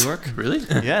 from New York. Really?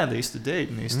 Yeah, they used to date,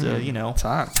 and they used to, it's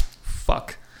hot.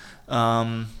 fuck.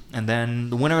 And then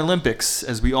the Winter Olympics,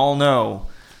 as we all know,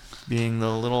 being the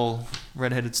little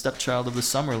redheaded stepchild of the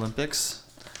Summer Olympics.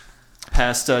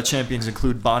 Past champions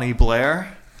include Bonnie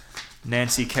Blair,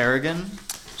 Nancy Kerrigan.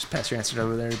 Just pass your answer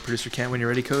over there to Producer Kent when you're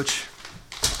ready, Coach.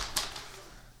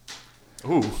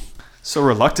 Ooh, so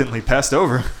reluctantly passed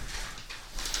over.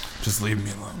 Just leave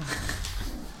me alone.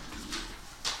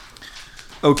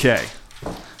 Okay,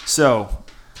 so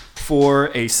for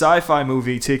a sci-fi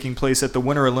movie taking place at the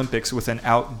Winter Olympics with an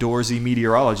outdoorsy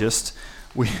meteorologist,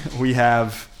 we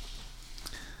have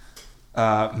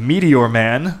Meteor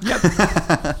Man,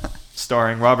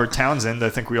 starring Robert Townsend. I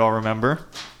think we all remember.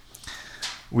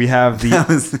 We have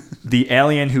the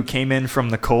alien who came in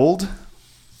from the cold.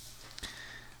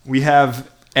 We have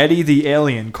Eddie the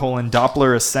Alien,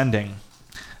 Doppler Ascending.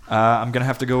 I'm going to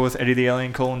have to go with Eddie the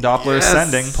Alien, Doppler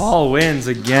Ascending. Paul wins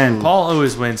again. Ooh. Paul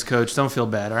always wins, Coach. Don't feel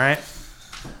bad, all right?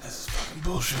 This is fucking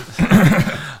bullshit.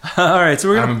 All right,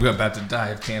 so I'm about to die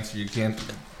of cancer. You can't,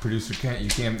 Producer Kent, you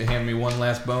can't hand me one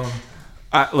last bone.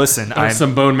 Listen,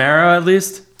 some bone marrow at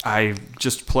least? I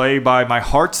just play by my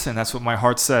heart, and that's what my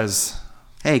heart says.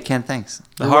 Hey, Ken, thanks.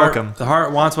 You're welcome. The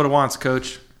heart wants what it wants,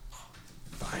 Coach.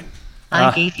 Fine.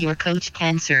 I gave your coach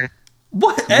cancer.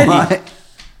 What, Eddie? What?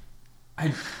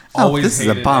 I always this is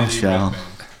a bombshell.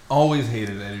 Always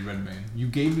hated Eddie Redmayne. You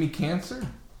gave me cancer?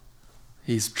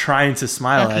 He's trying to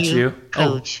smile at you.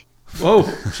 Coach. Oh.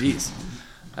 Whoa, jeez.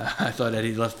 I thought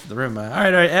Eddie left the room. All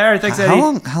right. Thanks, Eddie.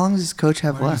 How long does Coach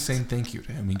have Why left? are you saying thank you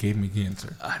to him? He gave me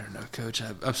cancer. I don't know, Coach.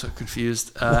 I'm so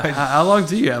confused. How long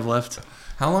do you have left?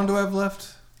 How long do I have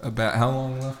left? About how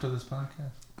long left of this podcast?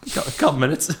 A couple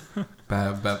minutes.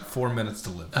 About 4 minutes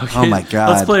to live. Okay, oh my God!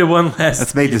 Let's play one last.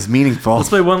 Let's make this meaningful. Let's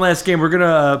play one last game. We're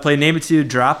gonna play Name It To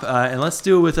Drop, and let's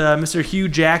do it with Mr. Hugh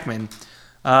Jackman.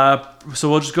 So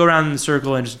we'll just go around in the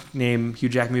circle and just name Hugh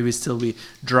Jackman movies till we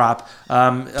drop.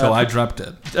 Till I drop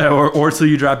dead. Or till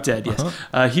you drop dead. Yes.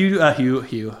 Uh-huh.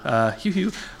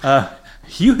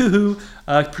 Hugh.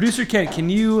 Producer Kent, can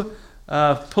you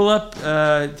pull up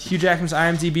Hugh Jackman's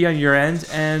IMDb on your end,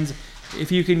 and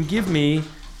if you can give me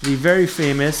the very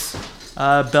famous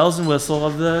bells and whistle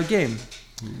of the game.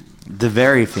 The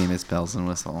very famous bells and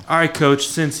whistle. All right, Coach.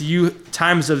 Since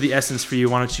time is of the essence for you,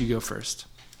 why don't you go first?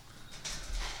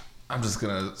 I'm just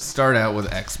gonna start out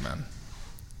with X-Men.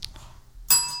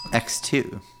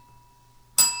 X2.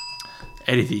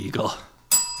 Eddie the Eagle.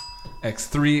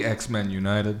 X3, X-Men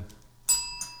United.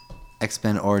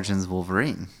 X-Men Origins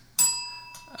Wolverine.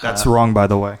 That's wrong, by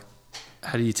the way.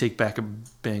 How do you take back a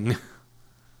Bing?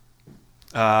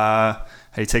 How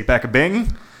do you take back a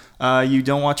Bing? You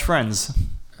don't watch Friends.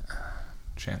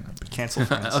 Chandler Bing. Cancel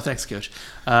Friends. Oh, thanks, Coach.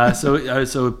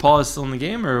 So Paul is still in the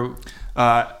game, or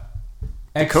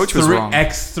The coach was wrong.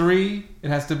 X3. It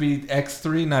has to be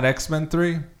X3, not X-Men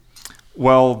 3.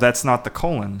 Well, that's not the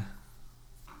colon.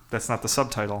 That's not the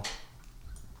subtitle.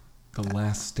 The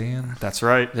Last Stand. That's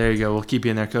right. there you go. We'll keep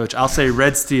you in there, Coach. I'll say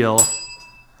Red Steel.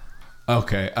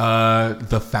 Okay.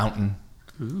 The Fountain.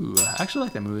 Ooh, I actually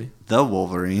like that movie. The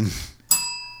Wolverine.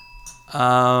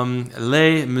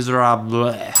 Les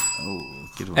Miserables. Oh,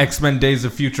 good one. X-Men Days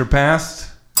of Future Past.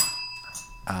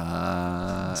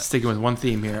 Sticking with one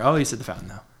theme here. Oh, you said The Fountain,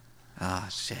 though. Ah,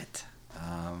 shit.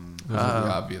 Those are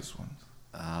the obvious ones.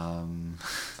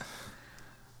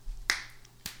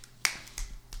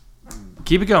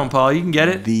 Keep it going, Paul. You can get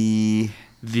it. The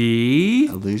The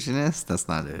Illusionist? That's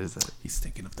not it, is it? He's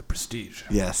thinking of The Prestige.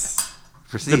 Yes.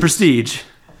 The Prestige.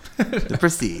 The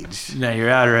Prestige. No, you're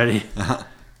out already.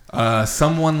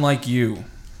 Someone Like You.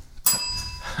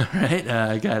 All right.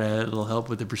 I got a little help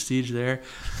with The Prestige there.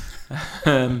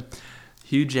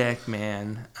 Hugh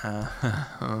Jackman.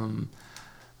 I'm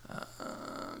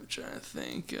trying to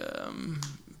think.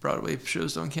 Broadway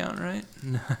shows don't count, right?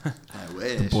 I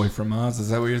wish. The Boy from Oz. Is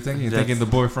that what you're thinking? You're That's- thinking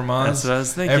The Boy from Oz? That's what I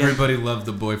was thinking. Everybody loved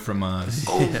The Boy from Oz.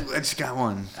 Oh, I just got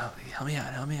one. Oh, help me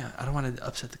out. I don't want to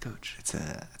upset the coach. It's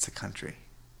a country.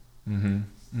 Mm-hmm.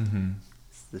 Mm-hmm.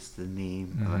 It's just the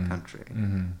name of a country.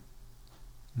 Mm-hmm.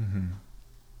 Mm-hmm.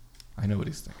 I know what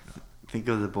he's thinking of. Think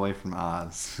of The Boy from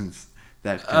Oz. It's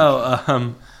that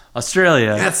country.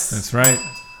 Australia. Yes. That's right.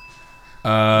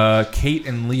 Kate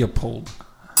and Leopold.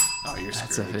 Oh, you're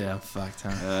That's screwed. fucked,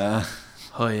 huh?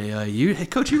 Oh, yeah. Hey,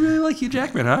 Coach, you really like Hugh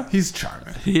Jackman, huh? He's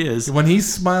charming. He is. When he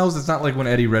smiles, it's not like when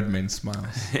Eddie Redmayne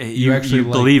smiles. you actually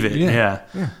you believe it. Yeah.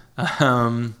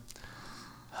 I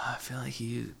feel like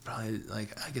he probably, I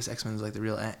guess X-Men is like the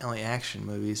real only action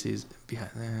movies he's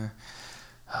behind.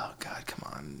 Oh, God,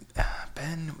 come on.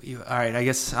 Ben, all right, I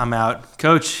guess I'm out.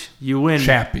 Coach, you win.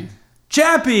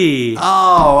 Chappie!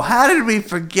 Oh, how did we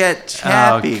forget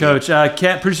Chappie? Oh, Coach,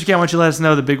 producer Ken, why don't you let us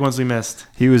know the big ones we missed?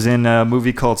 He was in a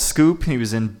movie called Scoop. He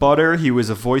was in Butter. He was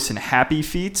a voice in Happy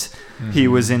Feet. Mm-hmm. He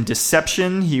was in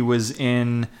Deception. He was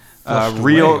in Flushed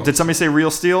Real. Away. Did somebody say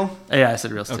Real Steel? Yeah, I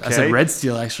said Real Steel. I Okay. said Red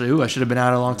Steel, actually. Ooh, I should have been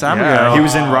out a long time Yeah, ago. he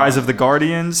was in Rise of the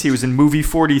Guardians. He was in Movie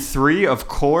 43, of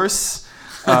course.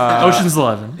 Ocean's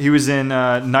 11. He was in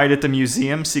Night at the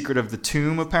Museum, Secret of the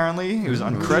Tomb, apparently. He was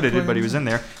uncredited, but he was in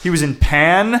there. He was in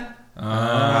Pan.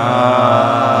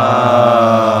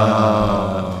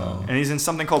 And he's in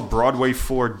something called Broadway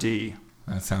 4D.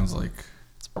 That sounds like...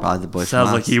 Probably The Boy Sounds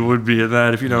from like Oz. he would be in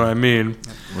that, if you know what I mean.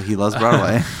 Well, he loves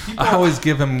Broadway. I always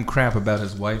give him crap about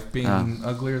his wife being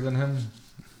uglier than him.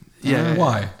 Yeah.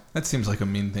 Why? That seems like a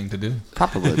mean thing to do.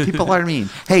 Probably. People are mean.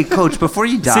 Hey, Coach, before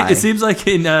you die. It seems like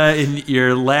in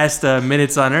your last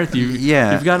minutes on Earth, you've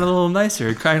gotten a little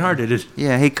nicer, kind-hearted.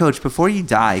 Yeah, hey, Coach, before you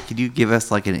die, could you give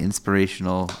us like an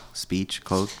inspirational speech,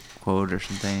 quote or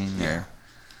something? Or...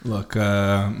 Look,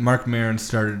 Mark Maron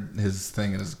started his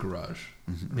thing in his garage.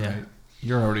 Mm-hmm. Right? Yeah.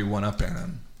 You're already one up in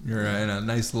him. You're in a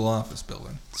nice little office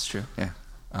building. It's true. Yeah.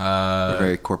 We're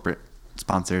very corporate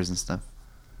sponsors and stuff.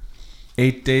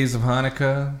 8 days of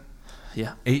Hanukkah.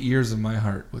 Yeah. 8 years of my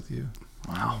heart with you.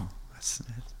 Wow.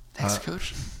 Thanks,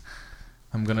 Coach.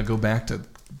 I'm going to go back to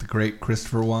the great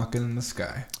Christopher Walken in the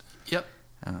sky. Yep.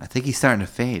 I think he's starting to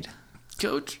fade.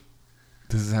 Coach.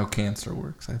 This is how cancer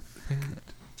works. I fade.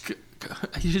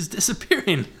 He's just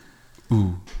disappearing.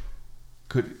 Ooh.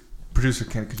 Producer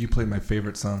Ken, could you play my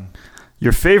favorite song?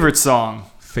 Your favorite song?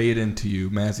 Fade Into You,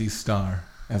 Mazzy's Star.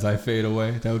 As I fade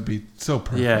away, that would be so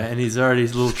perfect. Yeah, and he's already a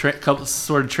little couple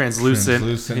sort of translucent.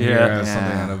 Translucent yeah.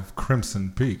 something out of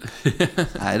Crimson Peak.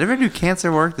 I never knew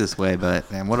cancer worked this way, but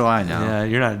man, what do I know? Yeah,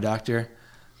 you're not a doctor.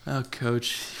 Oh,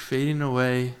 Coach, fading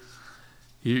away.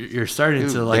 You're starting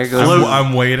to like there goes- float.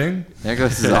 I'm waiting. There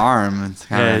goes his arm. It's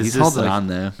kinda, it's he's just holding like- on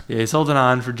though. Yeah, he's holding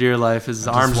on for dear life. His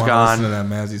I arm's just gone. Listen to that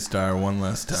Mazzy Star one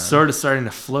last time. Sort of starting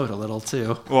to float a little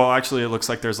too. Well, actually, it looks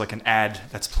like there's like an ad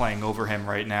that's playing over him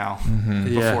right now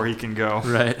Yeah. before he can go.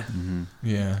 Right.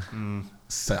 Yeah.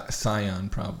 Scion,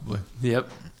 probably. Yep.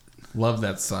 Love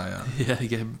that Scion. Yeah, you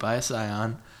get buy a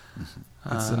Scion.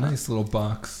 It's a nice little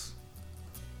box.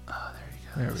 Oh,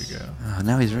 there you go. There we go. Oh,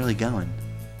 now he's really going.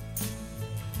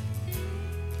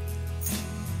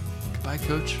 Goodbye,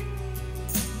 Coach.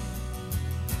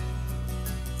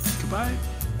 Goodbye.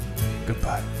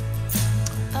 Goodbye.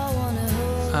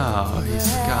 Oh,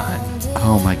 he's gone.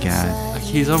 Oh my God. Like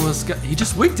he's almost got. He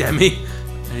just winked at me,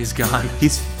 and he's gone.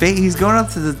 He's going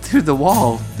up to the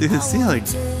wall, through the ceiling.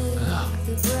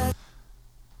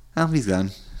 Oh, he's gone.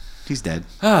 He's dead.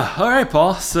 All right,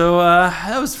 Paul. So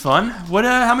that was fun. What?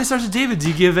 How many stars to David do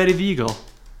you give Eddie the Eagle?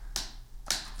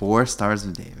 4 Stars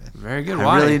of David. Very good. I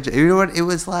Why? really you know what? It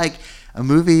was like a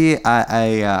movie.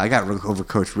 I got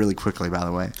overcoached really quickly, by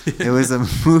the way. It was a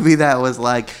movie that was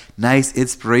like nice,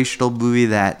 inspirational movie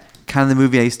that kind of the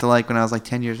movie I used to like when I was like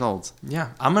 10 years old. Yeah,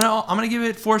 I'm gonna give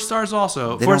it 4 stars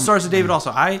also. 4 Stars of David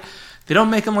also. They don't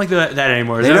make them like that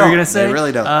anymore. Is that what you're gonna say? They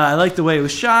really don't. I like the way it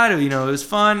was shot. You know, it was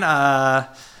fun.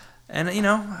 And you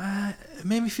know, it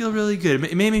made me feel really good.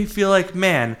 It made me feel like,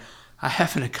 man, I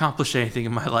haven't accomplished anything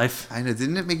in my life. I know.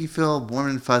 Didn't it make you feel warm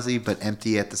and fuzzy but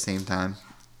empty at the same time?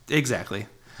 Exactly.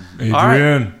 Adrian. All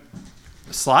right.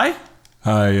 Sly?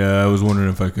 Hi, I was wondering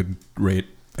if I could rate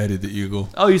Eddie the Eagle.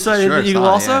 Oh, you saw Eddie the Eagle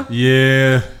also?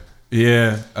 Yeah.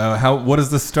 What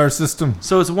is the star system?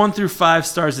 So it's 1 through 5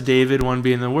 Stars of David, 1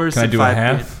 being the worst. Can I and do 5 a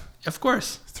half? Of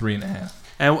course. 3.5.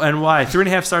 And why?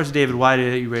 3.5 Stars of David. Why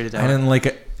did you rate it that I way? didn't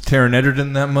like Taron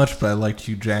Egerton that much, but I liked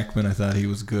Hugh Jackman. I thought he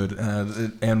was good.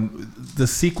 And the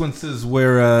sequences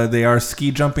where they are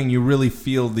ski jumping, you really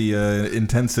feel the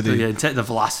intensity. The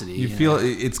velocity. You feel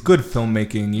it's good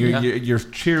filmmaking. You're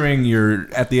cheering. You're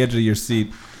at the edge of your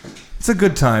seat. It's a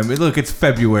good time. Look, it's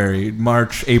February,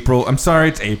 March, April. I'm sorry,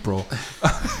 it's April.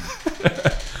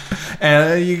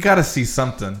 And you got to see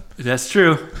something. That's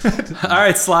true. All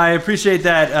right, Sly, I appreciate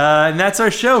that. And that's our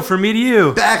show. From me to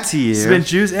you. Back to you. Spin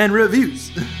Juice and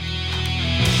Reviews.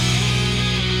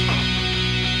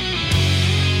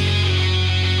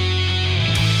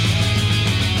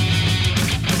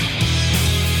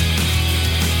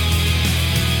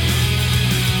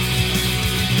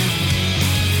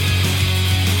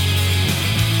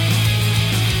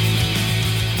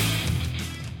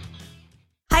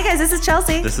 Hi guys, this is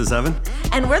Chelsea. This is Evan.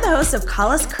 And we're the hosts of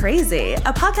Call Us Crazy,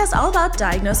 a podcast all about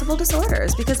diagnosable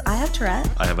disorders because I have Tourette.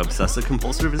 I have obsessive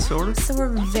compulsive disorder. So we're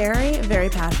very, very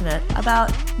passionate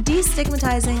about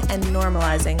destigmatizing and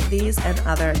normalizing these and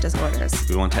other disorders.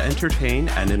 We want to entertain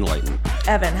and enlighten.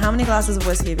 Evan, how many glasses of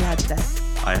whiskey have you had today?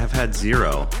 I have had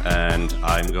 0, and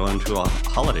I'm going to a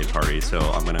holiday party, so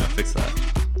I'm going to fix that.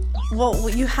 Well,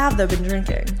 you have though been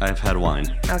drinking. I've had wine.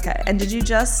 Okay, and did you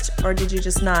just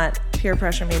not peer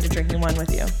pressure me into drinking one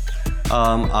with you?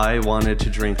 I wanted to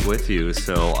drink with you,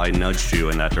 so I nudged you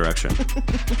in that direction.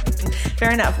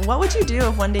 Fair enough. What would you do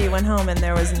if one day you went home and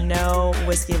there was no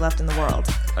whiskey left in the world?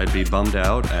 I'd be bummed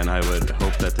out, and I would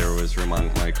hope that there was room on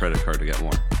my credit card to get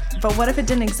more. But what if it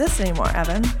didn't exist anymore,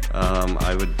 Evan?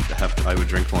 I would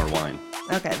drink more wine.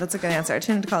 Okay, that's a good answer.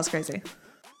 Tune in to Call Us Crazy.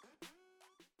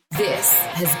 This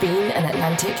has been an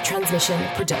Atlantic Transmission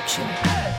production.